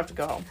you don't have to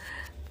go home.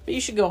 But you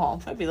should go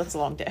home. That's a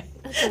long day.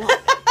 That's a long day.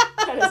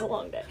 That is a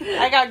long day.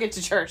 I gotta get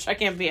to church. I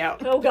can't be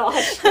out. Oh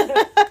gosh.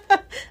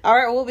 All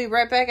right, we'll be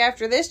right back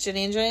after this.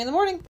 Jenny and Jenny in the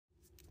morning.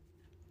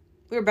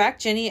 We're back,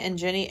 Jenny and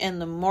Jenny in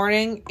the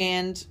morning,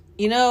 and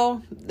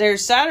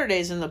there's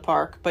Saturdays in the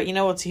park, but you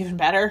know what's even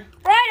better?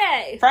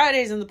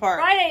 Fridays in the park.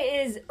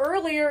 Friday is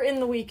earlier in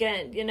the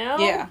weekend,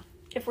 Yeah.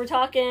 If we're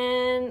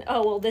talking,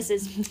 this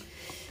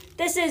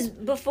is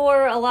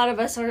before a lot of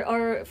us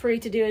are free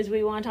to do as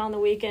we want on the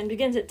weekend.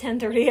 Begins at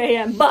 10:30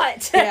 a.m.,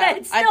 but yeah,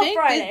 it's still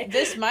Friday.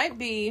 This might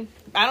be,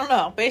 I don't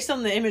know, based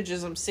on the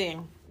images I'm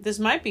seeing, this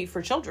might be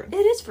for children. It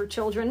is for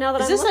children. Now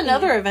that is this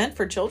another event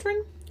for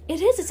children?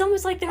 It is. It's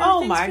almost like there are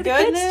things for the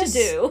kids to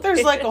do.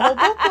 There's like a whole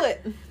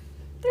booklet.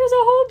 There's a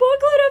whole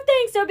booklet of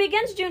things. So it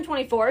begins June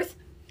 24th,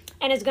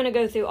 and it's going to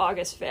go through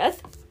August 5th.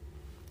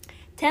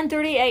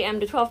 10:30 a.m.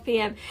 to 12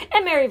 p.m.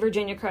 at Mary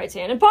Virginia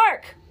Criterion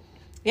Park.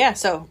 Yeah,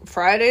 so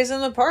Fridays in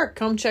the park.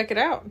 Come check it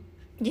out.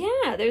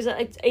 Yeah, there's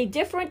a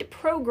different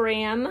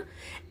program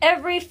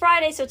every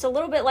Friday. So it's a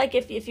little bit like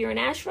if you're an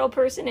Asheville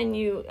person and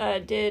you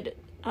did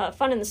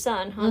Fun in the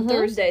Sun on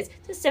Thursdays.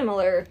 It's a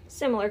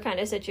similar kind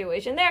of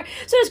situation there.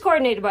 So it's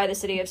coordinated by the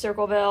city of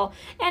Circleville,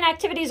 and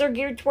activities are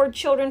geared toward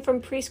children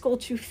from preschool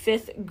to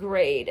 5th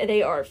grade.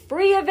 They are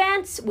free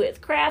events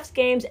with crafts,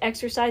 games,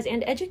 exercise,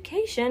 and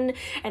education,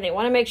 and they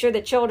want to make sure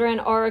that children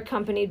are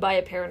accompanied by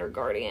a parent or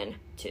guardian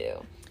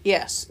too.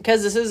 Yes,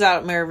 because this is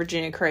out at Mary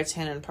Virginia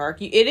Criterion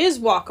Park. It is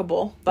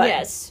walkable, but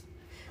yes,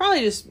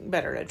 probably just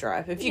better to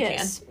drive if you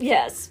can.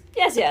 Yes.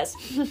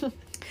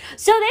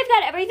 So they've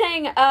got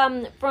everything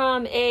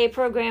from a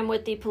program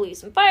with the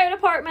police and fire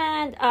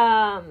department,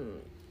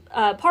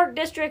 park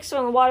districts,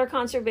 so on water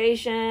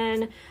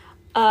conservation,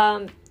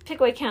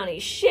 Pickaway County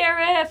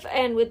Sheriff,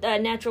 and with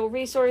natural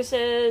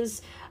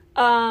resources,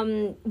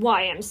 YMCA,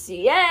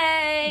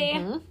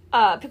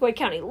 Pickaway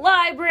County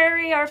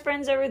Library, our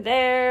friends over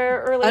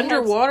there.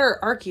 Underwater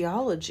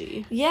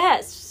archaeology.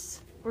 Yes.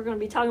 We're going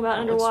to be talking about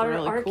underwater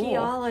really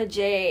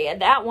archaeology. Cool.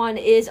 That one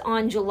is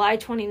on July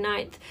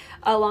 29th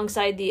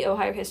alongside the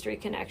Ohio History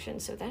Connection.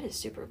 So that is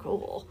super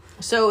cool.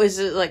 So is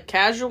it like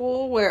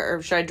casual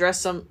or should I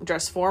dress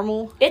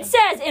formal? It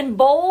says in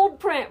bold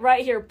print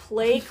right here,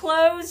 play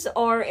clothes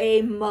are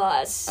a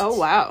must. Oh,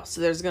 wow. So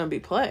there's going to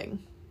be playing.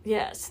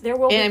 Yes, there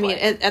will be playing. And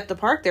I mean, at the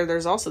park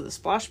there's also the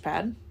splash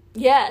pad.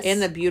 Yes.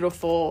 And the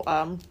beautiful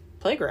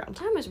playground.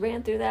 I almost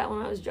ran through that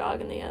when I was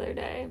jogging the other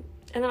day.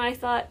 And then I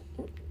thought,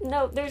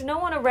 no, there's no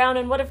one around,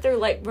 and what if they're,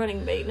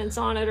 running maintenance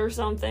on it or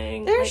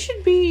something? There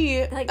should be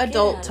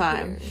adult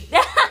time.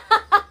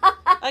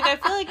 I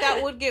feel like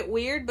that would get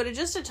weird, but it's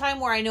just a time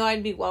where I know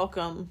I'd be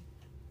welcome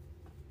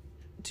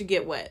to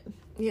get wet.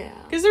 Yeah.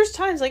 Because there's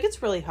times,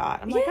 it's really hot.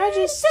 I'm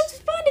it's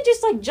fun to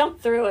just,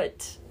 jump through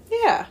it.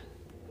 Yeah.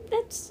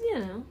 That's,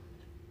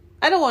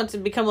 I don't want it to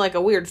become, a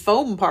weird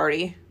foam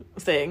party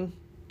thing.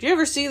 Do you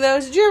ever see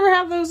those? Did you ever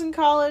have those in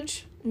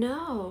college?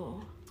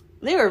 No.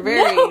 They were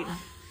very... No.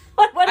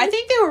 I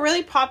think they were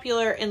really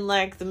popular in,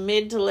 the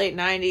mid to late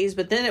 90s,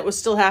 but then it was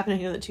still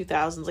happening in the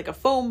 2000s, a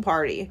foam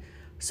party.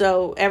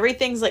 So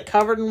everything's,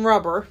 covered in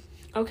rubber.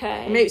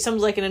 Okay. Maybe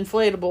some's, an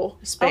inflatable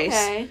space.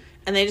 Okay.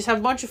 and they just have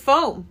a bunch of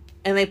foam,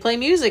 and they play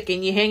music,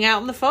 and you hang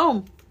out in the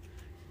foam.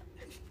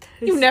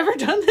 You've never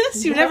done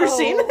this? You've never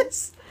seen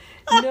this?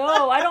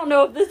 No, I don't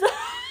know if this...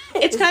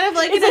 It's kind of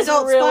like an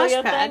adult splash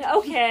pad. Thing?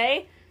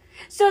 Okay.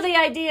 So the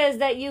idea is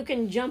that you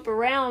can jump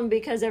around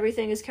because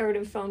everything is covered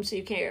in foam, so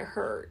you can't get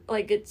hurt.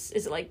 Like, is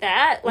it like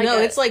that? Like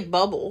it's like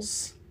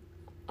bubbles.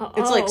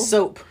 It's like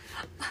soap.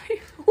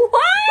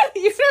 What?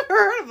 You've never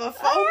heard of a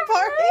foam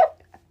party?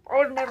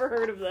 I've never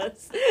heard of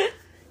this.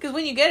 Because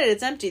when you get it,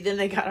 it's empty. Then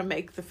they gotta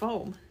make the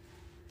foam.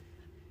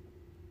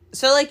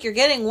 So, like, you're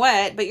getting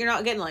wet, but you're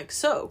not getting, like,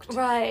 soaked.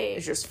 Right.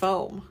 It's just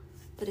foam.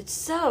 But it's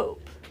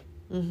soap.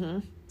 Mm-hmm.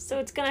 So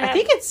it's gonna have... I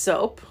think it's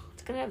soap.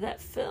 It's gonna have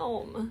that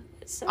film.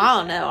 I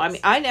don't know. I mean,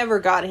 I never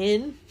got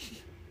in.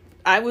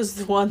 I was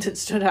the one that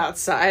stood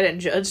outside and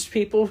judged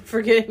people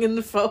for getting in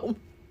the foam.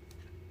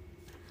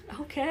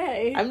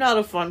 Okay. I'm not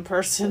a fun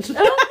person. Oh,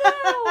 no.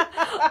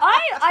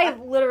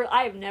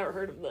 I have never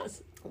heard of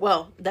this.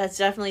 Well, that's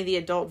definitely the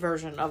adult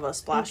version of a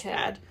splash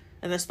pad.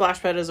 And the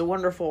splash pad is a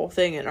wonderful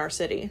thing in our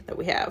city that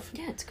we have.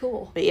 Yeah, it's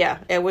cool. But yeah,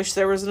 I wish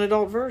there was an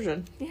adult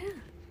version. Yeah.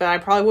 But I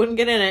probably wouldn't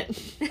get in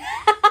it.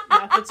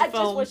 I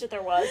just wish that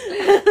there was.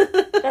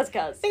 That's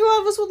cuz. I think a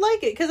lot of us would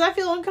like it, because I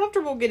feel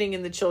uncomfortable getting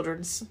in the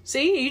children's.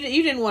 See?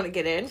 You didn't want to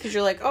get in, because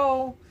you're like,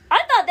 oh...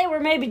 I thought they were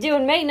maybe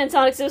doing maintenance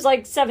on it, because it was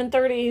like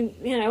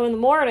 7:30, in the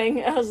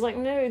morning. I was like,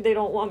 no, they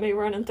don't want me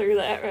running through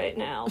that right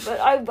now.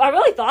 But I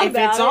really thought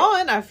about it. If it's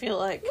on, I feel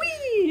like...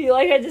 Whee!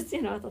 Like, I just,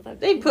 I thought that...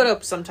 They'd put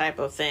up some type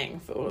of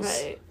thing if it was...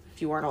 Right.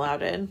 If you weren't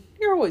allowed in.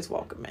 You're always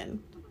welcome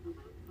in.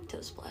 To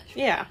the splash pad.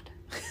 Yeah.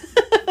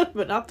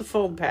 But not the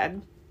foam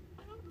pad.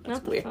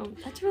 That's weird. Foam.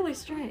 That's really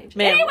strange.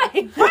 Man,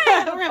 anyway, we're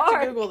going to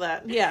have to Google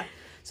that. Yeah.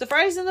 So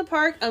Fridays in the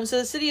Park. So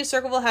the city of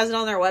Circleville has it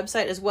on their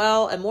website as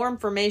well. And more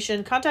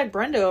information, contact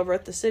Brenda over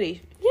at the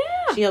city.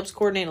 Yeah. She helps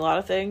coordinate a lot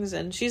of things,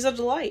 and she's a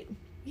delight.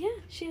 Yeah,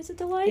 she is a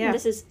delight. Yeah. And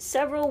this is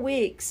several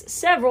weeks,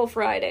 several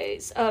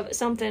Fridays of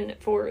something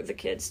for the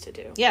kids to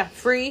do. Yeah,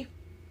 free.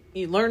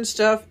 You learn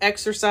stuff,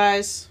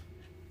 exercise.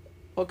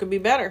 What could be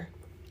better?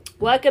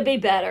 What could be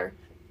better?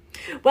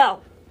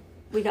 Well,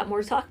 we got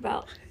more to talk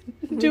about.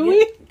 Do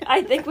we?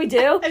 I think we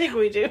do. I think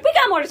we do. We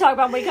got more to talk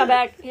about when we come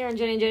back here on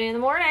Jenny and Jenny in the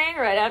Morning,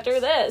 right after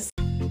this.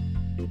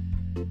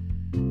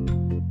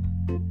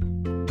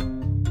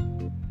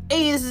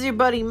 Hey, this is your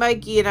buddy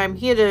Mikey, and I'm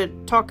here to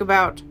talk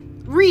about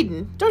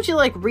reading. Don't you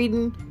like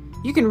reading?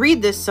 You can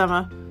read this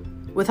summer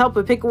with help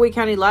of Pickaway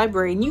County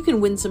Library, and you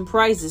can win some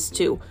prizes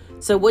too.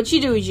 So what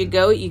you do is you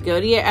go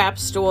to your app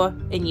store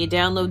and you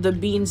download the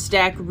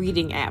Beanstack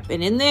reading app.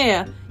 And in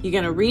there, you're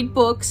going to read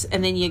books,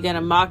 and then you're going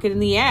to mark it in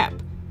the app.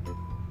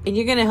 And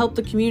you're going to help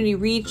the community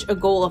reach a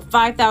goal of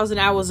 5,000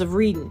 hours of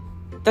reading.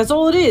 That's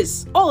all it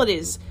is. All it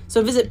is.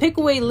 So visit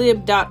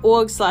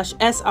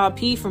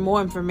pickawaylib.org/SRP for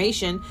more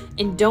information.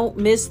 And don't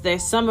miss their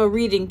summer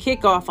reading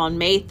kickoff on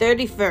May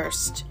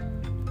 31st.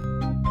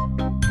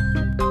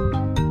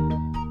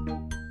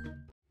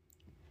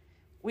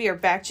 We are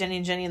back, Jenny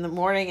and Jenny in the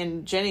Morning,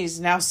 and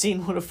Jenny's now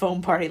seen what a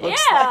foam party looks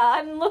like. Yeah,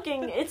 I'm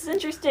looking. It's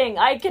interesting.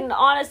 I can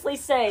honestly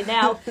say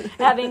now,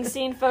 having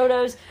seen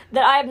photos,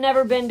 that I've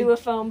never been to a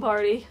foam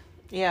party.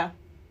 Yeah.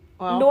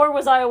 Well, nor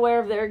was I aware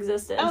of their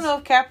existence. I don't know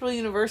if Capital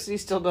University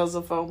still does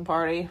a foam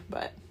party,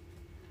 but...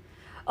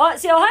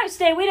 See, Ohio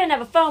State, we didn't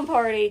have a foam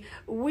party.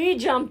 We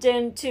jumped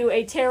into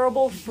a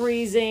terrible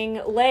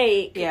freezing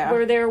lake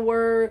where there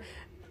were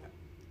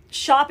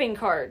shopping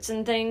carts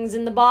and things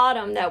in the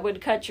bottom that would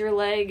cut your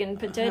leg and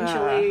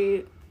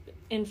potentially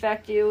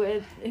infect you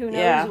with who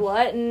knows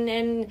what.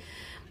 And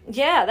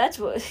that's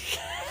what...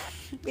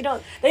 they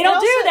don't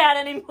do that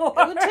anymore.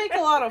 It would take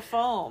a lot of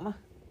foam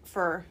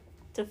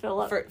to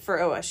fill up for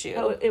OSU.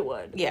 Oh, it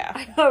would. Yeah.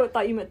 I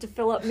thought you meant to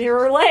fill up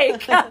Mirror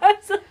Lake.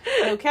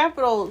 No,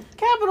 Capital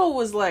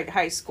was like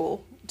high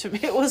school to me.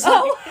 It was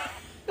like,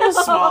 it was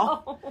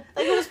small.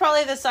 Like it was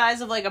probably the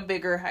size of like a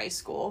bigger high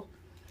school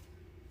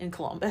in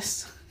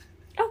Columbus.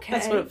 Okay.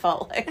 That's what it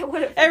felt like.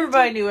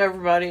 Everybody knew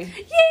everybody.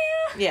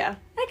 Yeah. Yeah.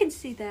 I can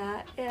see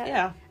that. Yeah.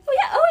 Yeah. Oh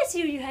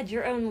yeah, OSU, you had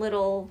your own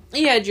little...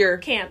 You had your...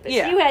 campus.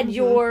 Yeah. You had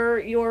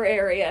your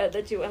area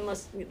that you...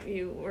 Unless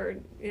you were,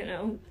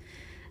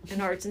 an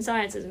arts and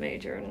sciences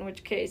major, in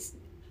which case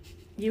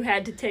you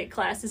had to take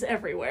classes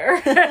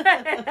everywhere.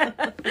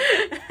 But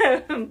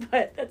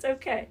that's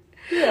okay.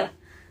 Yeah.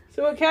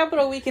 So at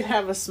Capital, we could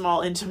have a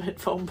small, intimate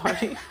foam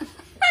party.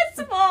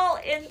 A small,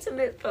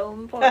 intimate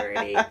foam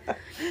party.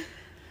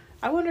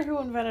 I wonder who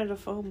invented a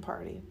foam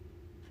party.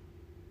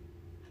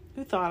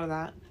 Who thought of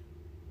that?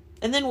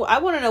 And then I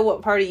want to know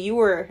what party you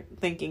were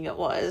thinking it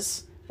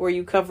was, where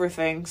you cover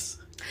things.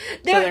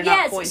 So they're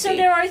not pointy. So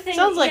there are things...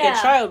 Sounds like a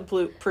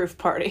child-proof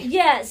party.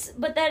 Yes,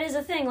 but that is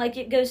a thing. Like,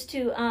 it goes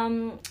to,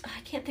 I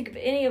can't think of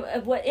any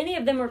of what any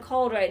of them are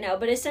called right now,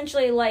 but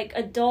essentially, like,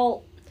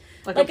 adult...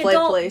 Like a play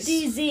adult place.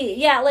 DZ.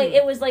 Yeah, like,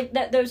 it was like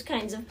that. Those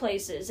kinds of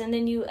places. And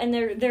then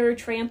there are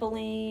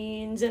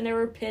trampolines, and there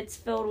were pits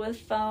filled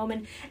with foam,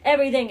 and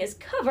everything is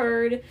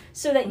covered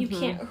so that you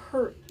can't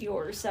hurt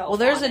yourself. Well,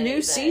 there's a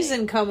new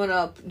season coming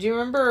up. Do you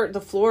remember The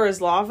Floor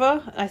is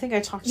Lava? I think I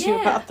talked to you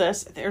about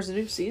this. There's a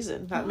new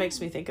season. That makes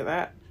me think of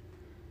that.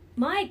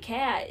 My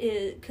cat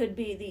could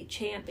be the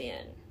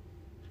champion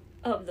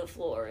of The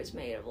Floor is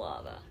Made of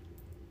Lava.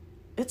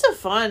 It's a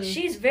fun.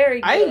 She's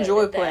very good. I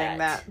enjoy playing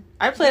that.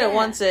 I played it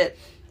once at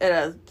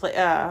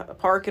a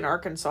park in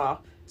Arkansas.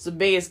 It's the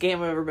biggest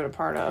game I've ever been a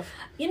part of.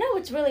 You know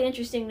what's really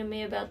interesting to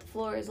me about The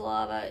Floor is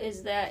Lava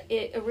is that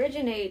it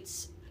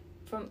originates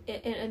from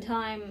in a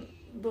time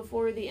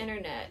before the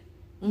internet.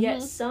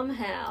 Yet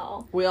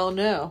somehow we all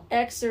know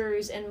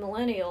Xers and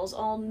millennials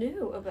all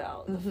knew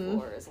about The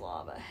Floor is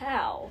Lava.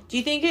 How? Do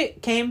you think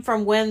it came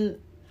from when,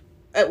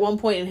 at one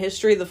point in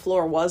history, the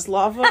floor was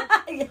lava?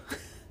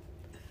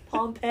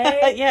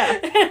 Pompeii? Yeah.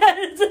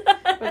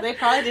 But they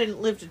probably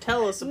didn't live to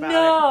tell us about it.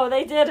 No,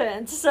 they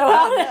didn't. So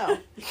I don't know.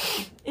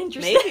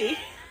 Interesting. Maybe.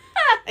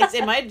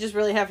 It might just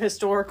really have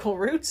historical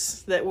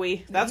roots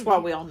that's why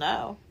we all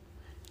know.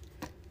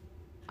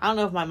 I don't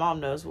know if my mom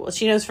knows. Well,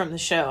 she knows from the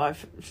show.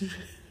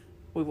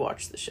 We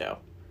watched the show.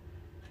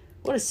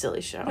 What a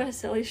silly show. What a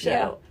silly show.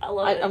 Yeah. I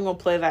love it. I'm going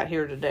to play that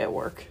here today at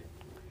work.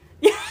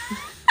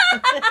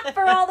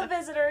 For all the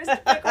visitors to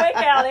Pickaway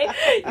County,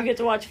 you get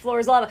to watch Floor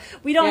is Lava.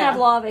 We don't have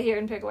lava here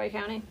in Pickaway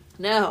County.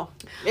 No.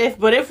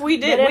 But if we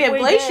did, we have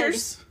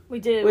glaciers. We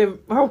do.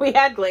 We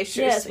had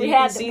glaciers. Yes, we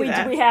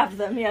have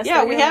them. Yes.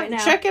 Yeah, we have.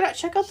 Right, check it out.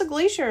 Check out the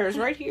glaciers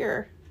right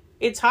here.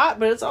 It's hot,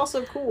 but it's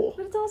also cool.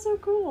 But it's also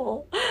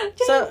cool.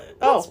 So,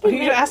 you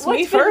gonna ask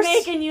me first? What's been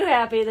making you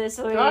happy this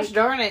week? Gosh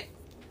darn it.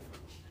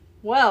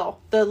 Well,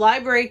 the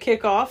library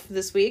kickoff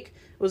this week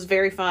was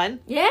very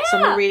fun. Yeah.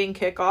 Summer reading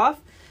kickoff.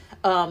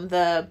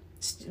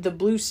 The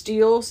Blue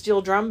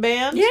Steel Drum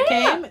Band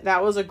came.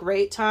 That was a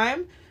great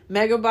time.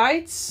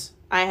 Megabytes.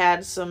 I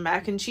had some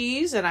mac and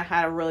cheese, and I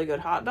had a really good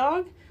hot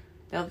dog.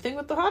 The other thing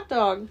with the hot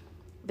dog,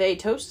 they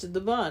toasted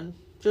the bun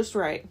just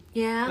right.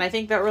 Yeah. And I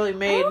think that really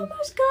made... I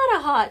almost got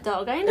a hot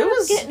dog. I ended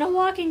up getting a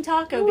walking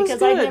taco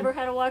because I never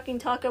had a walking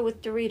taco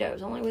with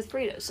Doritos, only with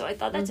Fritos. So I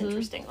thought that's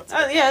interesting. Let's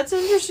it's an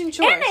interesting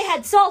choice. And they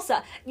had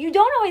salsa. You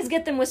don't always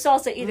get them with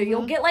salsa either.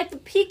 You'll get like the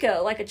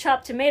pico, like a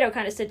chopped tomato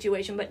kind of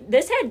situation. But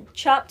this had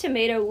chopped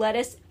tomato,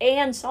 lettuce,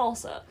 and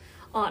salsa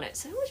on it.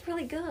 So it was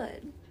really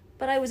good.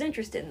 But I was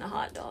interested in the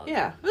hot dog.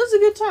 Yeah, it was a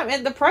good time.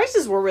 And the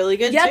prices were really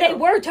good, too. Yeah, they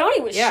were. Tony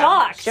was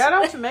shocked. Shout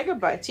out to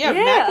Megabytes. Yeah,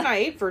 Mac and I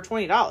ate for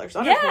 $20.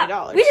 Under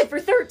 $20. We did for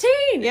 $13.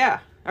 Yeah.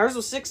 Ours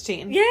was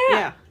 $16.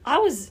 Yeah. I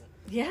was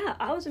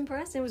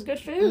impressed. It was good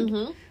food.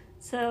 Mm-hmm.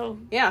 So.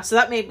 Yeah, so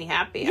that made me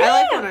happy. Yeah.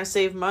 I like when I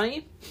save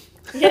money.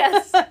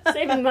 Yes.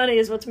 Saving money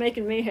is what's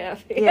making me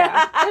happy. Yeah.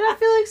 And I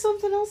feel like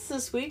something else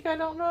this week. I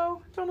don't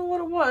know what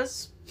it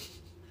was.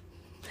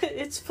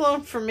 It's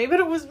flown from me, but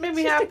it made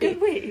me happy. A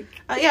good week.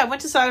 I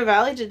went to Cider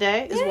Valley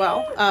today as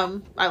well.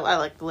 I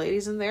like the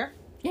ladies in there.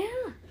 Yeah.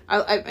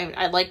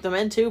 I like the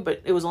men too,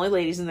 but it was only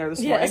ladies in there this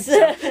morning. Yes.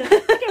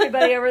 Like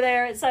everybody over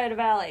there at Cider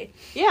Valley.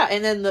 Yeah,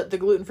 and then the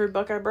gluten-free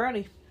Buckeye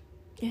brownie.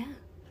 Yeah.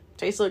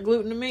 Tastes like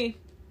gluten to me.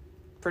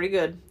 Pretty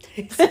good.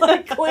 Tastes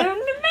like gluten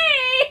to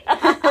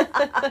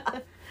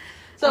me.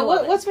 So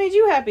what's made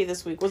you happy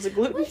this week? Was it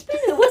gluten?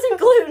 It wasn't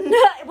gluten.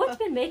 What's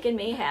been making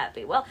me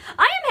happy? Well,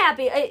 I am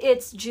happy.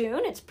 It's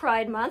June. It's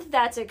Pride Month.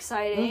 That's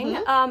exciting.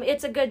 Mm-hmm.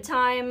 It's a good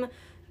time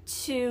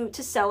to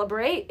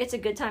celebrate. It's a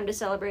good time to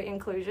celebrate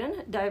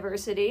inclusion,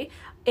 diversity.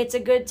 It's a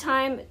good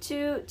time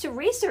to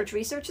research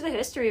the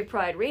history of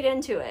Pride. Read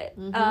into it.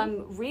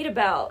 Mm-hmm. Read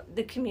about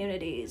the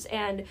communities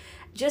and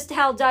just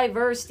how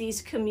diverse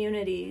these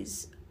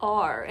communities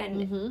are,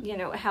 and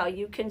how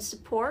you can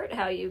support,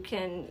 how you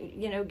can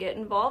get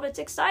involved. It's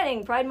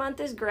exciting. Pride Month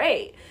is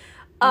great.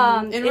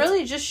 And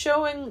really just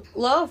showing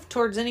love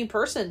towards any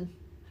person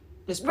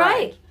is Pride.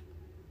 Right.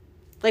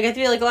 Like, I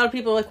feel like a lot of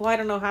people are like, well, I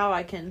don't know how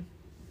I can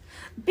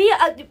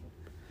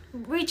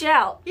reach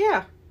out.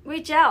 Yeah.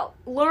 Reach out.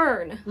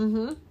 Learn.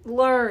 Mm-hmm.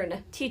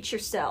 Learn. Teach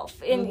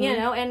yourself. And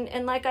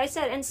and like I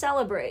said, and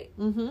celebrate.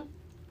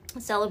 Mm-hmm.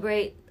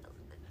 Celebrate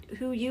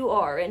who you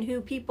are and who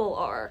people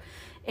are.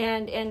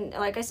 And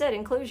like I said,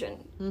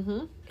 inclusion.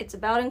 Mm-hmm. It's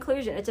about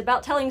inclusion. It's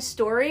about telling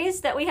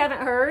stories that we haven't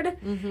heard.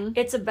 Mm-hmm.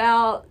 It's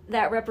about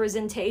that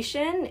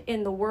representation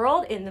in the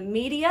world, in the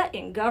media,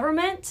 in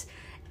government.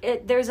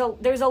 There's a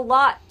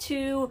lot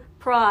to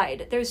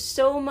Pride. There's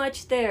so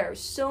much there,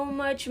 so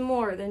much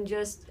more than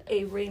just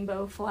a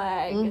rainbow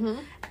flag. Mm-hmm.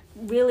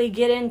 Really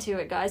get into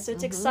it, guys. So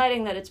it's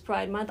exciting that it's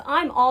Pride Month.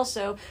 I'm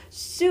also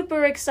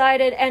super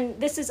excited, and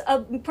this is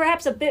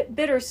perhaps a bit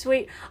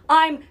bittersweet.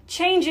 I'm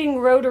changing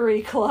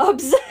Rotary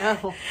clubs.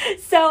 Oh.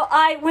 So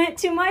I went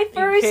to my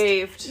first... You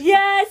caved.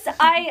 Yes,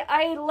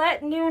 I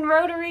let Noon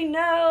Rotary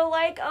know,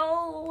 like,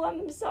 oh,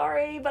 I'm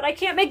sorry, but I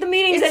can't make the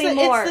meetings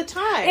anymore. It's the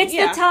time. It's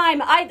the time.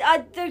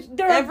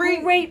 There are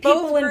great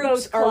people in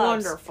both clubs. Are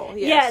wonderful.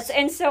 Yes,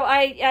 and so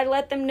I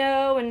let them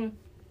know and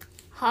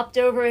hopped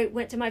over,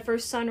 went to my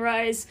first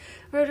Sunrise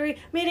Rotary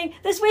meeting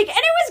this week, and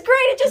it was great.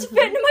 It just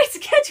fit into my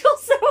schedule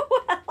so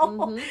well.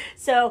 Mm-hmm.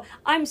 So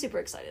I'm super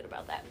excited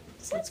about that.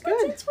 So that's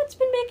good. That's what's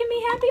been making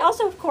me happy.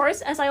 Also, of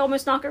course, as I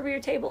almost knock over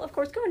your table, of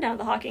course, going down to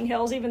the Hocking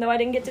Hills, even though I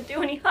didn't get to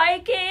do any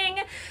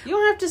hiking. You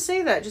don't have to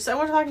say that. Just, I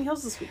went to Hocking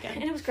Hills this weekend.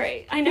 And it was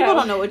great. I know. People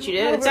don't know what you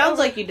did. It sounds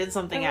like you did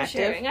something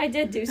active. I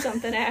did do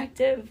something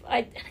active.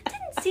 I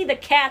didn't see the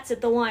cats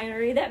at the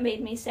winery. That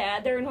made me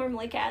sad. There were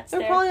normally cats there.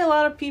 There were probably a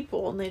lot of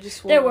people, and they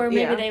just there were.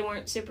 Maybe they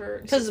weren't super...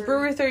 Because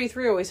Brewery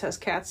 33 always has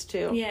cats,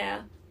 too.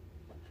 Yeah.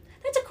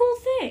 That's a cool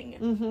thing.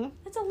 Mm-hmm.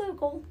 That's a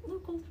local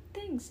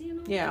things, you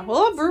know? Yeah, well,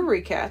 I love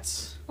brewery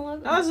cats.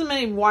 Not as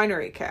many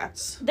winery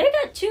cats. They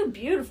got 2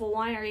 beautiful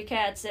winery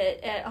cats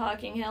at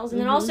Hocking Hills.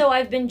 And then also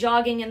I've been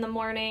jogging in the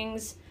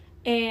mornings,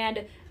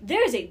 and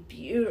there's a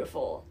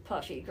beautiful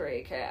puffy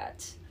gray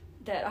cat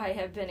that I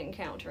have been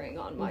encountering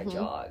on my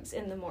jogs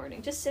in the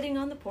morning. Just sitting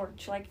on the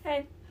porch like,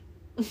 hey.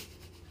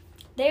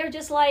 They are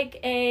just like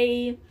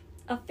a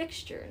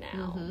fixture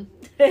now.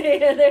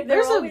 Mm-hmm.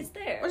 they're always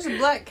there. There's a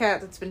black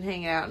cat that's been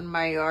hanging out in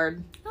my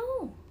yard.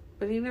 Oh.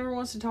 But he never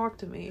wants to talk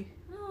to me.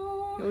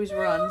 Oh. He always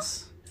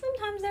runs.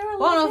 Sometimes they're a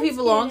little I don't know if he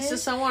belongs to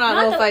someone. I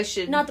don't know if I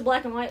should... Not the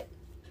black and white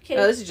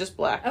kitty. No, this is just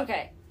black.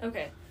 Okay.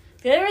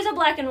 There is a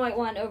black and white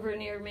one over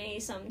near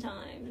me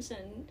sometimes,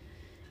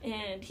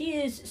 and he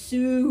is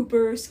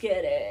super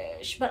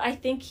skittish. But I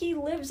think he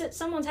lives at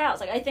someone's house.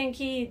 Like, I think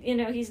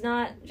he's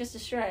not just a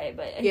stray.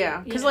 But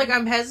yeah, because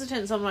I'm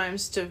hesitant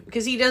sometimes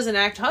because he doesn't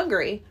act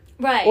hungry.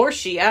 Right. Or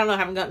she. I don't know. I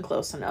haven't gotten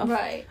close enough.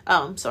 Right.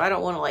 So I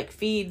don't want to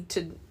feed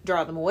to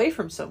draw them away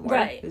from somewhere.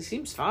 Right. He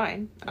seems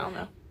fine. I don't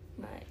know.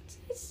 Right.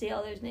 I see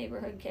all those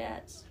neighborhood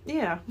cats.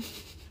 Yeah.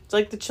 It's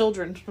like the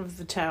children of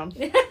the town.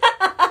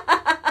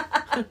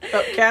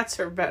 But cats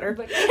are better.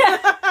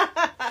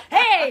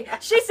 Hey,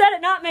 she said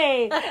it, not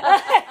me.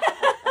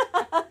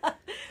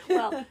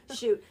 Well,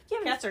 shoot.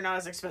 Cats are not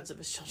as expensive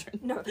as children.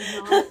 No,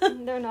 they're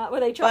not. They're not. Well,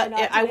 they try not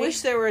to I be.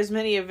 wish there were as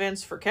many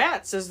events for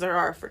cats as there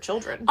are for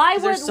children. I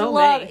would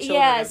love,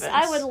 events.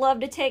 I would love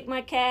to take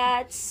my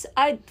cats.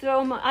 I'd throw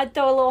a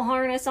little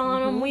harness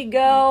on them. We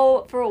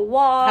go for a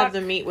walk. Have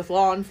them meet with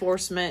law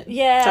enforcement.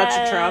 Yes. Touch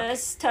a truck.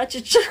 Touch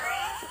a truck.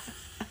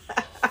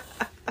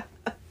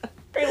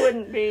 They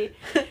wouldn't be.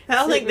 I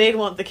don't think they'd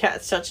want the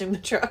cats touching the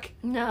truck.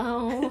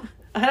 No.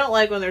 I don't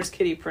like when there's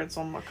kitty prints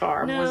on my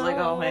car. I'm always like,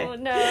 oh, hey.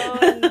 No,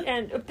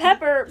 and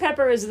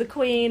Pepper is the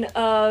queen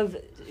of,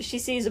 she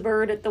sees a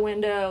bird at the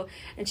window,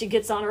 and she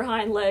gets on her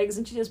hind legs,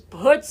 and she just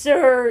puts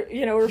her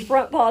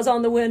front paws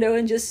on the window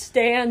and just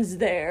stands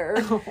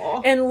there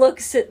and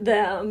looks at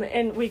them,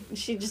 and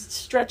she just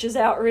stretches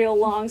out real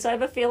long, so I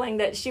have a feeling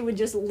that she would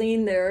just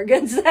lean there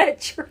against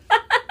that truck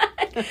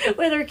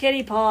with her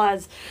kitty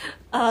paws.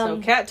 So,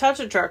 cat touch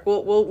a truck.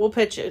 We'll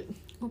pitch it.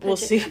 We'll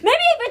see. Maybe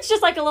if it's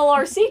just like a little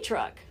RC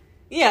truck.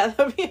 Yeah,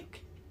 that'd be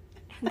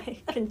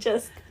okay. And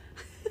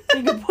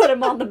you can put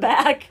him on the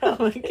back. Oh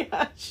my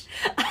gosh.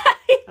 All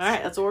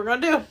right, that's what we're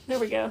going to do. There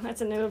we go.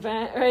 That's a new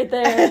event right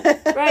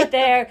there. Right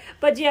there.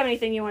 But do you have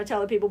anything you want to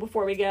tell the people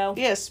before we go?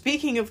 Yeah,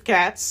 speaking of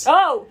cats.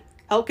 Oh!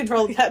 Help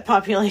control the pet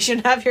population.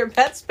 Have your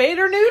pets spayed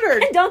or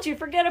neutered. And don't you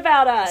forget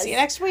about us. See you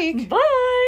next week. Bye!